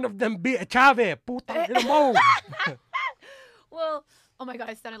can't one of them be a Chave? Puta ina mo. Well, oh my god,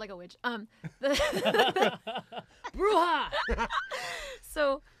 I sounded like a witch. Bruja.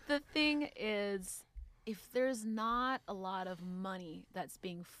 So the thing is, if there's not a lot of money that's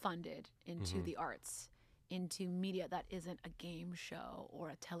being funded into the arts, into media that isn't a game show or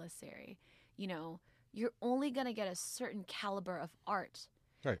a teleserie, you're only gonna get a certain caliber of art.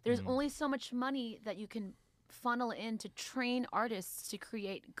 Right. There's only so much money that you can funnel in to train artists to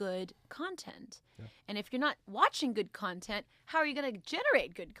create good content. Yeah. And if you're not watching good content, how are you going to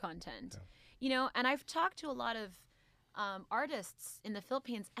generate good content? And I've talked to a lot of artists in the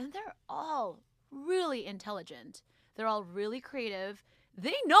Philippines, and they're all really intelligent. They're all really creative.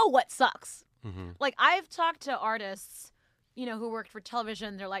 They know what sucks. Mm-hmm. Like, I've talked to artists, who worked for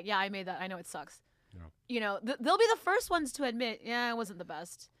television. They're like, yeah, I made that. I know it sucks. Yeah. They'll be the first ones to admit, yeah, it wasn't the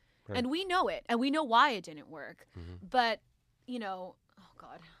best. Right. And we know it, and we know why it didn't work. But, oh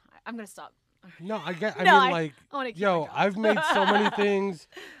God, I'm gonna stop. No, I get. I No, mean, like, I wanna keep my yo, job. I've made so many things.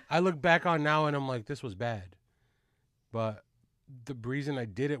 I look back on now and I'm like, this was bad. But the reason I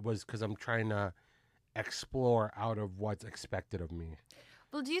did it was because I'm trying to explore out of what's expected of me.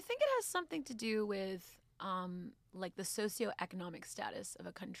 Well, do you think it has something to do with, like the socioeconomic status of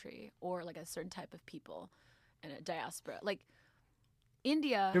a country, or like a certain type of people in a diaspora, like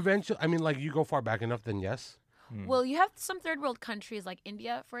India? Eventually, I mean, like, you go far back enough, then yes. Well, you have some third world countries like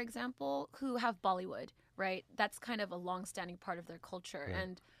India, for example, who have Bollywood, right? That's kind of a long-standing part of their culture. Right.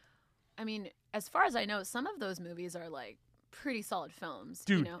 And I mean, as far as I know, some of those movies are like pretty solid films.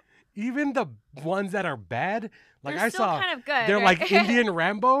 Dude, even the ones that are bad, like They're I still saw, kind of good, they're right? like Indian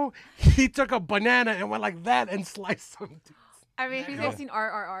Rambo. He took a banana and went like that and sliced some. I mean, have you guys seen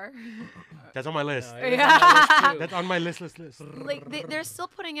RRR? That's on my list. No, it was on my list, too. That's on my list. Like they're still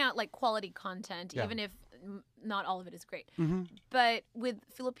putting out like quality content, Yeah. even if not all of it is great. Mm-hmm. But with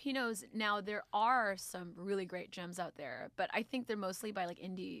Filipinos now, there are some really great gems out there. But I think they're mostly by like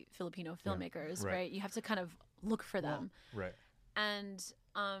indie Filipino filmmakers, Right. right? You have to kind of look for them. Right. And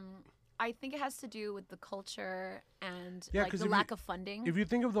I think it has to do with the culture and Yeah, like 'cause the if you- lack of funding. If you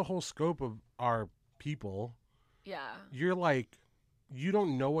think of the whole scope of our people, Yeah. you're like, you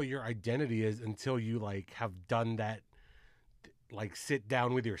don't know what your identity is until you like have done that, like sit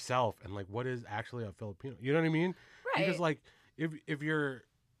down with yourself and like, what is actually a Filipino? You know what I mean? Right. Because like, if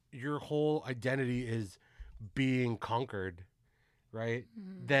your whole identity is being conquered, right?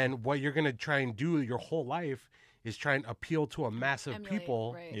 Then what you're gonna try and do your whole life is try and appeal to a mass of Emulate,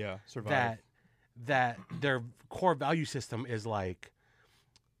 people right. Yeah, survive. that their core value system is like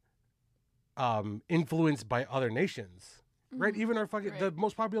influenced by other nations, right? Even our fucking the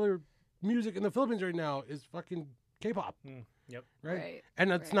most popular music in the Philippines right now is fucking K-pop, Yep. right?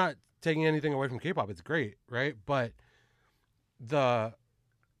 And it's not taking anything away from K-pop; it's great, right? But the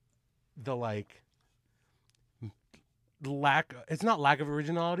like it's not lack of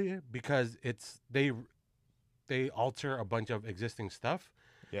originality because they alter a bunch of existing stuff.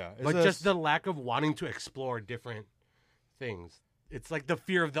 Yeah, But just the lack of wanting to explore different things. It's like the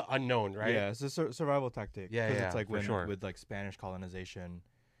fear of the unknown, right? Yeah, it's a survival tactic. Yeah, because yeah, it's like for when sure. with like Spanish colonization,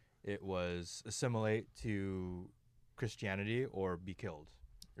 it was assimilate to Christianity or be killed.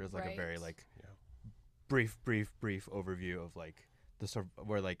 There was like a very like brief overview of like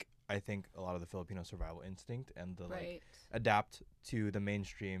where like I think a lot of the Filipino survival instinct and the like adapt to the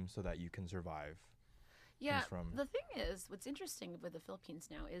mainstream so that you can survive. Yeah, the thing is, what's interesting with the Philippines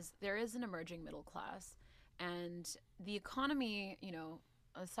now is there is an emerging middle class, and the economy, you know,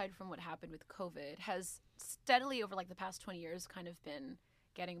 aside from what happened with COVID, has steadily over like the past 20 years kind of been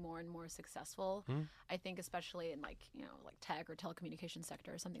getting more and more successful. I think especially in like, you know, like tech or telecommunications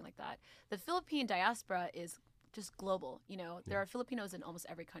sector or something like that. The Philippine diaspora is just global. You know, there are Filipinos in almost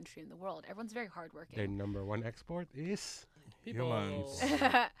every country in the world. Everyone's very hardworking. Their number one export is humans.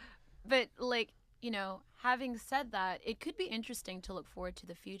 But like, you know, having said that, it could be interesting to look forward to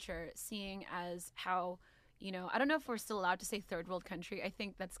the future, seeing as how, you know, I don't know if we're still allowed to say third world country. I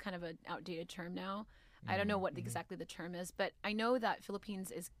think that's kind of an outdated term now. I don't know what exactly the term is, but I know that Philippines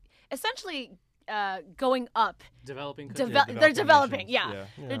is essentially going up. Developing. They're developing. nations. Yeah.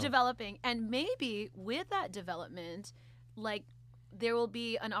 They're developing. And maybe with that development, like there will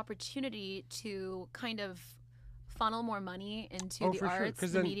be an opportunity to kind of funnel more money into the arts,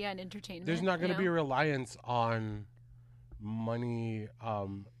 the media, and entertainment. There's not going to be a reliance on money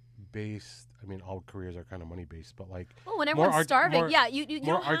based. I mean, all careers are kind of money based, but like when everyone's starving, you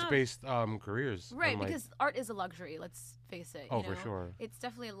more don't arts have, based careers, right? like, because art is a luxury. Let's face it. Oh, you know? for sure. It's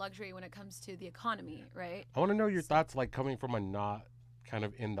definitely a luxury when it comes to the economy, right? I want to know your thoughts, like coming from a not kind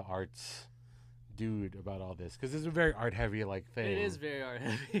of in the arts dude about all this, because this is a very art heavy like thing. It is very art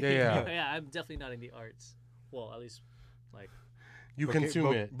heavy. Yeah. Yeah, I'm definitely not in the arts. Well, at least like You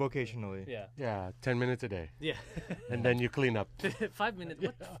consume it vocationally. Yeah, 10 minutes a day. Yeah. And then you clean up. 5 minutes.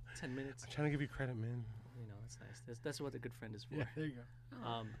 What? 10 minutes. I'm trying to give you credit, man. You know, that's nice. That's what a good friend is for. Yeah, there you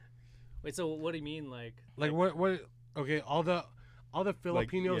go. Wait. So what do you mean, like? Like what? Okay, all the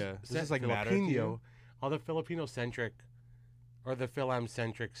Filipinos. Does this like matter to you? All the Filipino centric, or the Philam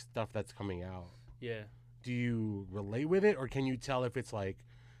centric stuff that's coming out. Yeah. Do you relate with it, or can you tell if it's like,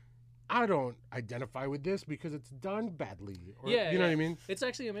 I don't identify with this because it's done badly? Or, Yeah. You know what I mean? It's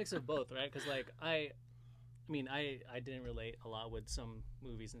actually a mix of both, right? Because like I didn't relate a lot with some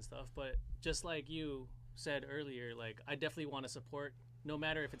movies and stuff, but just like you said earlier, like I definitely want to support, no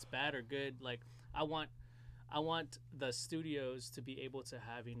matter if it's bad or good. Like I want the studios to be able to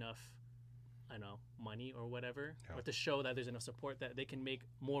have enough, I don't know, money or whatever, or to show that there's enough support that they can make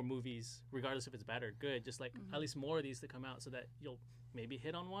more movies, regardless if it's bad or good. Just like at least more of these to come out, so that you'll maybe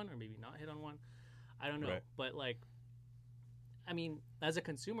hit on one or maybe not hit on one. I don't know, Right. but like, I mean, as a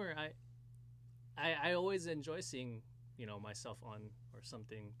consumer, I always enjoy seeing, you know, myself on, or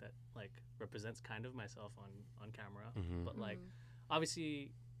something that like represents kind of myself on camera. But like,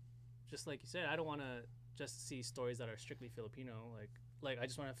 obviously, just like you said, I don't want to just see stories that are strictly Filipino. Like I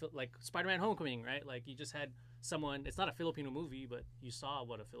just want to feel like Spider-Man: Homecoming, right? Like you just had someone. It's not a Filipino movie, but you saw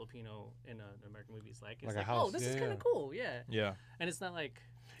what a Filipino in an American movie is like. It's Like a like, house, oh, this yeah, is kind of cool, yeah. Yeah. And it's not like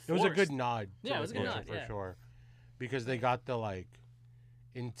It was a good forced. nod. To Yeah, it was a good culture, nod, for yeah. sure, because they got the like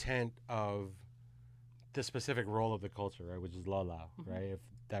intent of the specific role of the culture, right? Which is Lola, right? If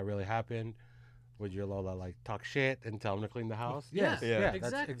that really happened, would your Lola like talk shit and tell him to clean the house? Yeah, Yes, yeah.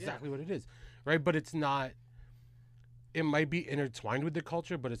 that's exactly what it is, right? But it's not. It might be intertwined with the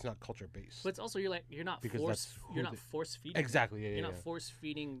culture, but it's not culture based. But it's also you're not Because force that's who you're not they- force feeding. Exactly, yeah, You're yeah, not yeah. force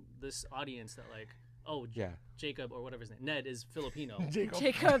feeding this audience that like, oh, Yeah. Jacob or whatever his name, Ned is Filipino.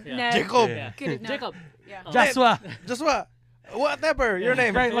 Jacob, Yeah. Ned. Jacob. Yeah. Good enough. Jacob. Yeah. Joshua. Just whatever your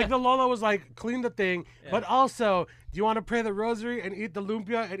name. Right, like the Lola was like, clean the thing, Yeah. but also, do you want to pray the rosary and eat the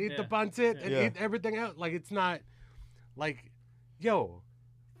lumpia and eat the Yeah. pancit and Yeah. eat everything else? Like, it's not, like, yo,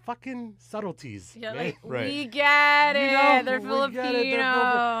 fucking subtleties. Yeah, man. like Right. we get it. You know, They're we Filipino. get it, they're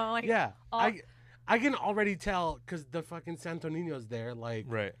Filipino. Like, Yeah, all- I can already tell because the fucking Santo Niño's there. Like,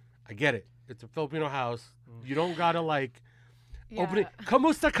 Right. I get it. It's a Filipino house. You don't gotta like yeah. open it.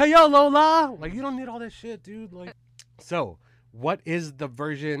 Kamusta kayo, Lola? Like, you don't need all that shit, dude. Like, so what is the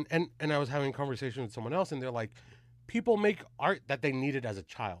version? And I was having a conversation with someone else, and they're like, people make art that they needed as a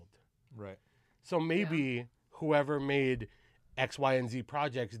child. Right. So maybe whoever made X, Y, and Z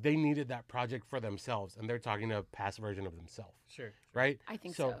projects, they needed that project for themselves, and they're talking a past version of themselves. Sure. Right? I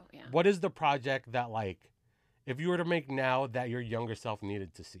think so, yeah. What is the project that, like, if you were to make now that your younger self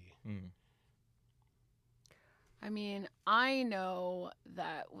needed to see? I mean, I know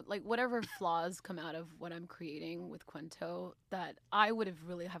that, like, whatever flaws come out of what I'm creating with Cuento, that I would have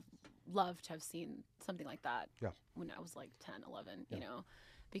really have loved to have seen something like that when I was, like, 10, 11, you know?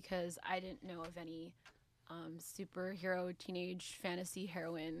 Because I didn't know of any superhero teenage fantasy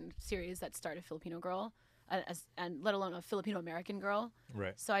heroine series that starred a Filipino girl, and let alone a Filipino American girl.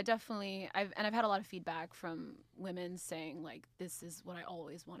 Right. So I definitely I've had a lot of feedback from women saying, like, this is what I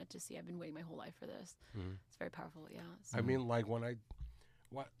always wanted to see. I've been waiting my whole life for this. It's very powerful. Yeah. So. I mean, like, when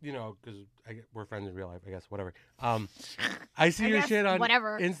because we're friends in real life, I guess, whatever. I see your shit on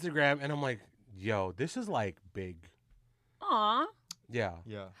Instagram, and I'm like, yo, this is, like, big. Aw. Yeah.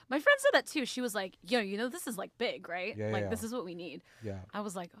 Yeah. My friend said that too. She was like, yo, this is, like, big, right? Yeah, like, this is what we need. Yeah. I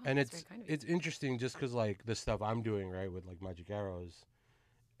was like, oh, and that's very kind of you. it's interesting just because, like, the stuff I'm doing, right, with, like, Magic Arrows,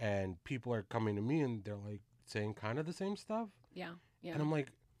 and people are coming to me and they're, like, saying kind of the same stuff. Yeah. Yeah. And I'm like,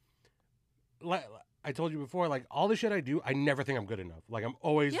 I told you before, like, all the shit I do, I never think I'm good enough. Like, I'm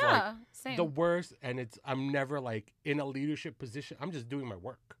always, like, same. the worst, and I'm never, like, in a leadership position. I'm just doing my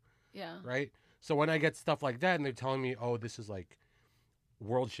work. Yeah. Right? So when I get stuff like that and they're telling me, oh, this is, like,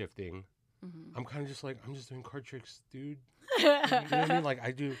 world shifting, I'm kind of just like, I'm just doing card tricks, dude. You know what I mean? Like,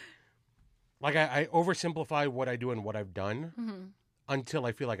 I do, like, I oversimplify what I do and what I've done until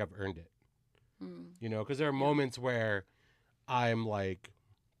I feel like I've earned it. You know, because there are moments where I'm like,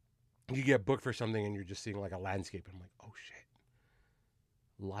 you get booked for something and you're just seeing, like, a landscape, and I'm like, oh shit,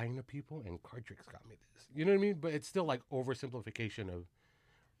 lying to people and card tricks got me this. You know what I mean? But it's still, like, oversimplification of.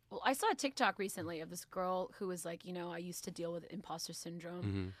 Well, I saw a TikTok recently of this girl who was like, I used to deal with imposter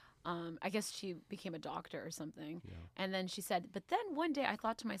syndrome. I guess she became a doctor or something. Yeah. And then she said, but then one day I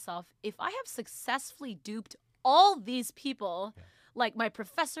thought to myself, if I have successfully duped all these people, like my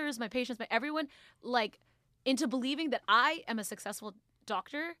professors, my patients, my everyone, like, into believing that I am a successful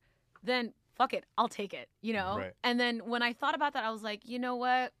doctor, then fuck it, I'll take it, Right. And then when I thought about that, I was like, you know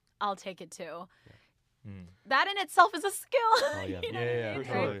what? I'll take it too. That in itself is a skill. Oh, yeah. Yeah, for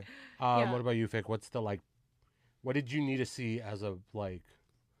sure. What about you, Fick? What's the, like, what did you need to see as a, like...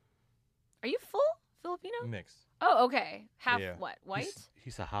 Are you full Filipino? Mixed. Oh, okay. Half what? White?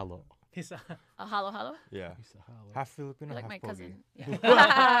 He's a halo. He's a halo? Yeah. He's a halo. Half Filipino, Like half my Pogi. cousin. Yeah.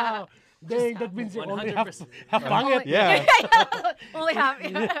 Wow. Dang, that means you're only half pangit. Yeah. Only half.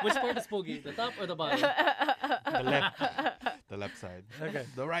 Which part is pogi? The top or the bottom? The left. The left side. Okay.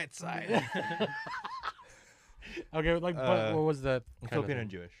 The right side. Okay, like, but what was the Filipino and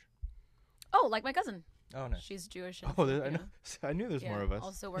Jewish. Oh, like my cousin. Oh, nice. She's Jewish. And I knew there's more of us.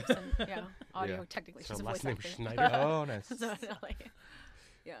 Also works in audio. Yeah. Technically, So she's a last voice name actor. Schneider. Oh, nice. So,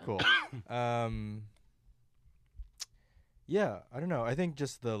 yeah. Cool. Yeah, I don't know. I think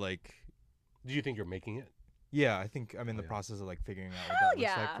just the, like... Do you think you're making it? Yeah, I think I'm in the process of, like, figuring out what that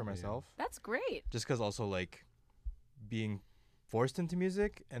looks like for myself. That's great. Just because also, like, being forced into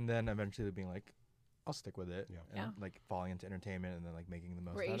music and then eventually being like, I'll stick with it. And like falling into entertainment and then like making the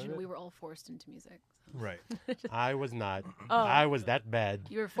most We're out Asian. of it. We were all forced into music. So. Right. I was not. Oh. I was that bad.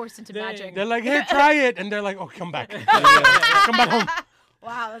 You were forced into magic. They're like, here, try it. And they're like, oh, come back. Come back home.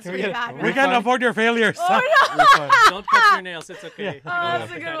 Wow, that's really bad. We can't afford your failures. Oh, no. Don't cut your nails. It's okay. Oh,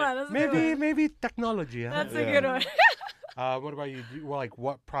 that's a good one. That's a good one. Maybe technology. Huh? That's a good one. What about you? Like,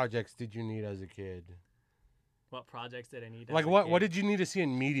 what projects did you need as a kid? What projects did I need? Like, what did you need to see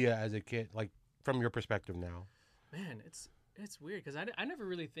in media as a kid? Like, from your perspective now. Man, it's weird because I never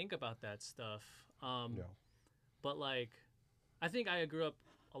really think about that stuff. No. But like, I think I grew up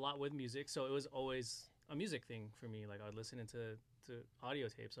a lot with music, so it was always a music thing for me. Like I would listen to audio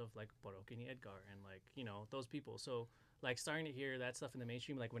tapes of like Borok and Edgar and like those people. So like starting to hear that stuff in the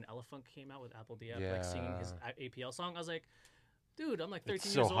mainstream, like when Elephant came out with Apple Diab, like singing his APL song, I was like, dude, I'm like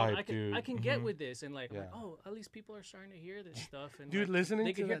 13 years old. Hype, I can get with this, and like, I'm like, oh, at least people are starting to hear this stuff, and dude, like, listening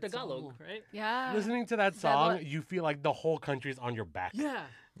they to can hear that Tagalog, song. right? Yeah. Listening to that song, you feel like the whole country's on your back. Yeah.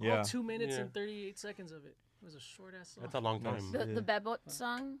 Yeah. All 2 minutes and 38 seconds of it. It was a short ass song. That's a long time. The Bebot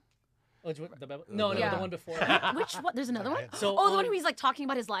song. Oh, no, the one before. Which one? There's another one. So the one where he's like talking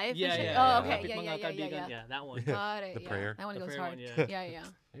about his life. Yeah, and shit? yeah. Oh, okay. Yeah. That one. Got it. The prayer. That one goes prayer hard. one,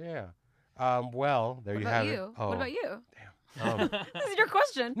 Yeah. Well, there What you about have you? it. Oh, What about you? damn. This is your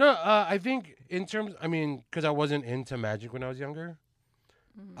question. No, I think in terms, because I wasn't into magic when I was younger,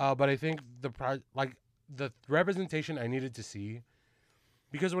 but I think the representation I needed to see,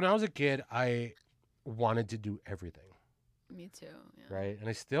 because when I was a kid, I wanted to do everything. Me too. Yeah. Right, and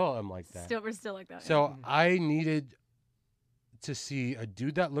I still am like that. We're still like that. So I needed to see a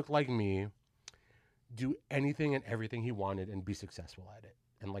dude that looked like me do anything and everything he wanted and be successful at it,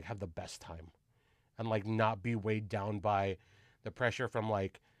 and like have the best time, and like not be weighed down by the pressure from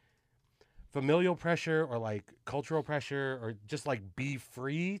like familial pressure or like cultural pressure, or just like be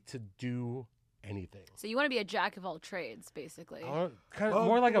free to do anything. So you want to be a jack of all trades, basically. Kind of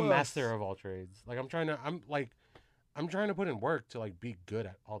more like a master of all trades. Like I'm trying to put in work to like be good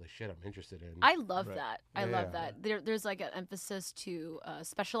at all the shit I'm interested in. I love that. I love that. There's like an emphasis to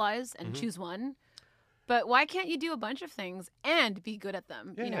specialize and choose one. But why can't you do a bunch of things and be good at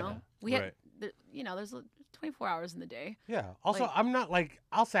them? Yeah. You know, there's 24 hours in the day. Yeah. Also, like, I'm not like,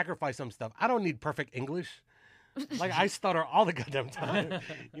 I'll sacrifice some stuff. I don't need perfect English. Like I stutter all the goddamn time,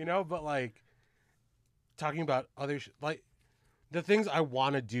 you know. But like talking about other like the things I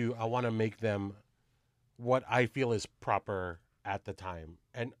want to do, I want to make them what I feel is proper at the time.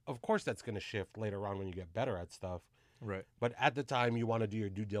 And of course that's going to shift later on when you get better at stuff. Right. But at the time you want to do your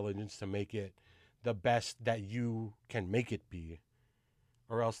due diligence to make it the best that you can make it be.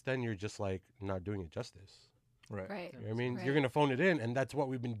 Or else then you're just like not doing it justice. Right. Right. You know what I mean? Right. You're going to phone it in, and that's what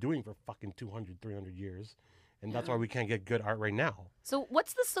we've been doing for fucking 200, 300 years. And that's why we can't get good art right now. So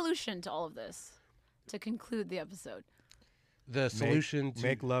what's the solution to all of this? To conclude the episode. The solution to...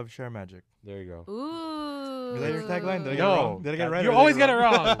 Make love, share magic. There you go. Ooh. Is that your tagline? Did I get it No. wrong? Did I get it right? You always get it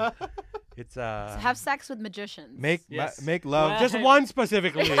wrong. It's Have sex with magicians. Make love. just one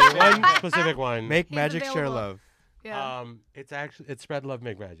specifically. One specific one. Make He's magic, share available. love. Yeah. It's spread love,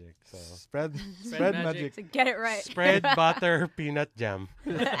 make magic. So Spread magic. magic. To get it right. spread butter, peanut jam.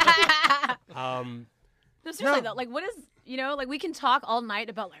 No, seriously though, like what is, you know, like we can talk all night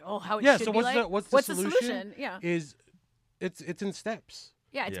about like, oh, how it Yeah. should So be what's like. the solution? Yeah. Is it's in steps.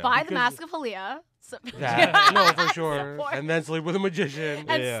 Yeah, it's Yeah. buy the Because- Mask of Haliya. So, That, no, for sure. Support. And then sleep with a magician.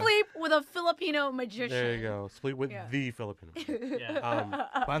 and Yeah. sleep with a Filipino magician. There you go. Sleep with Yeah. the Filipino. Yeah.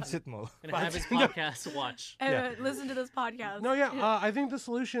 Pansit mo. And have his podcast watch. And listen to this podcast. No, yeah. I think the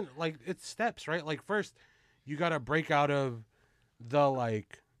solution, like, it's steps, right? Like, first, you got to break out of the,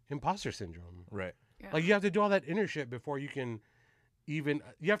 like, imposter syndrome. Right. Yeah. Like, you have to do all that inner shit before you can even,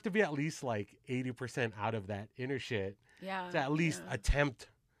 you have to be at least, like, 80% out of that inner shit Yeah. to at least attempt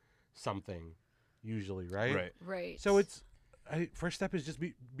something, usually, right? Right. Right. So it's, first step is just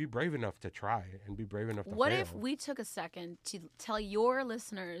be brave enough to try and be brave enough to What fail. if we took a second to tell your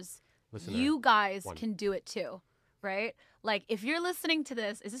listeners, Listener, you guys one. can do it too, right? Like if you're listening to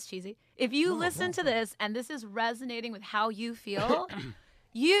this, is this cheesy? If you listen to this and this is resonating with how you feel,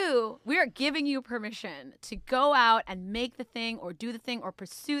 we are giving you permission to go out and make the thing or do the thing or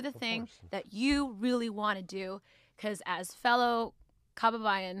pursue the thing course. that you really want to do. Because as fellow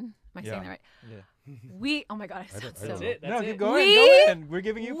Kababayan, am I saying that right? Yeah. Oh my God, I sound I so. don't That's it. That's No, it. keep going. We- Go in. We're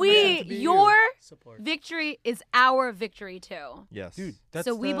giving you permission to be Your you. Support. victory is our victory too. Yes. Dude, that's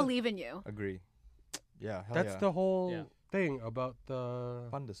So we the- believe in you. Agree. Yeah. Hell That's yeah. the whole Yeah. thing about the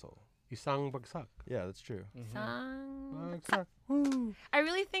Pandesal. isang bagsak. Yeah, that's true. Bagsak. I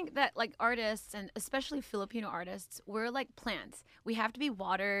really think that like artists and especially Filipino artists, we're like plants. We have to be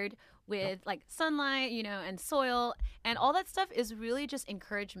watered with like sunlight, you know, and soil, and all that stuff is really just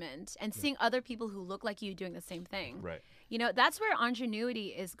encouragement and seeing other people who look like you doing the same thing. Right. You know, that's where ingenuity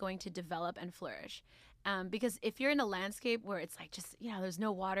is going to develop and flourish. Because if you're in a landscape where it's like just, there's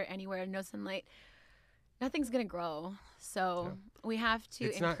no water anywhere, no sunlight, nothing's going to grow. So we have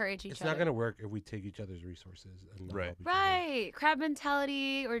to encourage each It's other. not going to work if we take each other's resources. And not Right. help each other. Right. Crab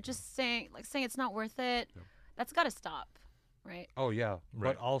mentality or just saying it's not worth it. Yep. That's got to stop. Right. Oh, yeah.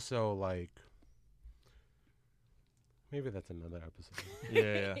 Right. But also, like, maybe that's another episode.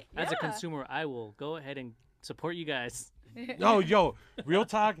 Yeah. As a consumer, I will go ahead and support you guys. No, yo, real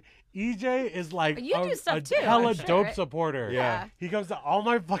talk. EJ is like You do stuff a too, hella I'm sure, dope right? supporter. Yeah. He comes to all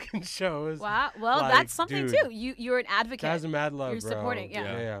my fucking shows. Wow. Well, Like, that's something dude, too. You're an advocate. That's mad love, You're bro. supporting,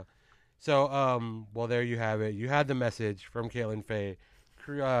 yeah. yeah. So, well, there you have it. You had the message from Kaitlyn Faye,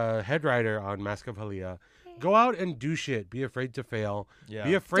 head writer on Mask of Haliya. Go out and do shit. Be afraid to fail. Yeah.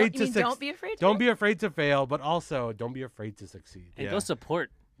 Be afraid to don't be afraid. Don't be afraid to fail, but also don't be afraid to succeed. And Yeah. go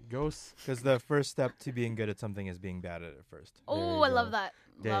support. Because the first step to being good at something is being bad at it first. There Oh, you I go. love that.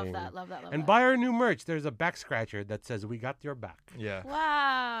 Love Dang. that. Love that. Love And that. buy our new merch. There's a back scratcher that says "We got your back." Yeah.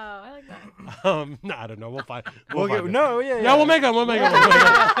 Wow. I like that. No, I don't know. We'll find. We'll find get, it. no, yeah. Yeah, we'll make them. We'll make them.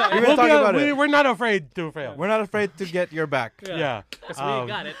 We're gonna talk about it. We're not afraid to fail. We're not afraid to get your back. Yeah. Because we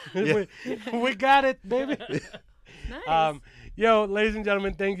got it. we got it, baby. Nice. Yo, ladies and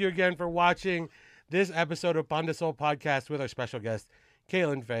gentlemen, thank you again for watching this episode of Panda Soul Podcast with our special guest,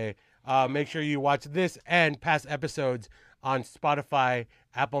 Kaitlyn Faye. Make sure you watch this and past episodes on Spotify,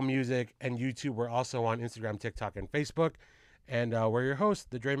 Apple Music, and YouTube. We're also on Instagram, TikTok, and Facebook. And we're your hosts,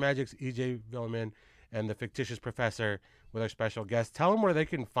 the Dre Magics, EJ Villeman, and the Fictitious Professor with our special guest. Tell them where they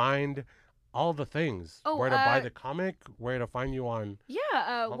can find all the things. Where to buy the comic, where to find you on.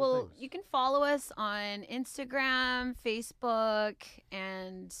 Yeah, well, you can follow us on Instagram, Facebook,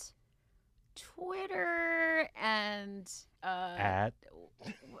 and Twitter, and At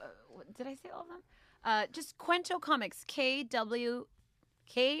did I say all of them? Just Quento Comics, KWENTO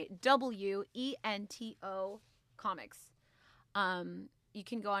Comics. You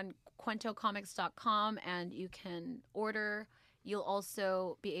can go on QuentoComics.com and you can order. You'll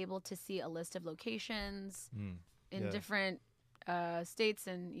also be able to see a list of locations in different states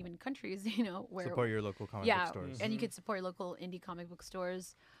and even countries, where support your local comic book stores. And you can support your local indie comic book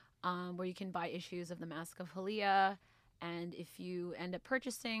stores, where you can buy issues of The Mask of Haliya. And if you end up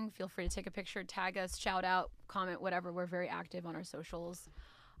purchasing, feel free to take a picture, tag us, shout out, comment, whatever. We're very active on our socials.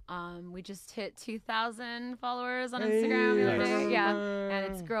 We just hit 2,000 followers on Instagram the other day. Yeah, and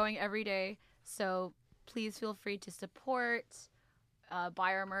it's growing every day. So please feel free to support,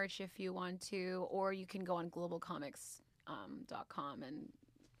 buy our merch if you want to, or you can go on globalcomics.com and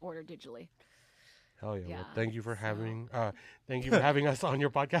order digitally. Hell yeah. Well, thank you for having us on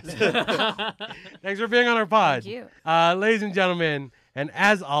your podcast. Thanks for being on our pod. Thank you. Ladies and gentlemen, and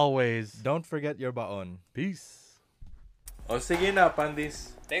as always, don't forget your baon. Peace. O sige na,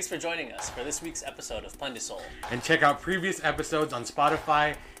 Pandis. Thanks for joining us for this week's episode of Pandisol. And check out previous episodes on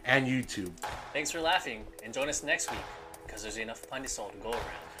Spotify and YouTube. Thanks for laughing, and join us next week, because there's enough Pandisol to go around.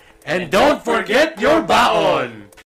 And don't forget your baon!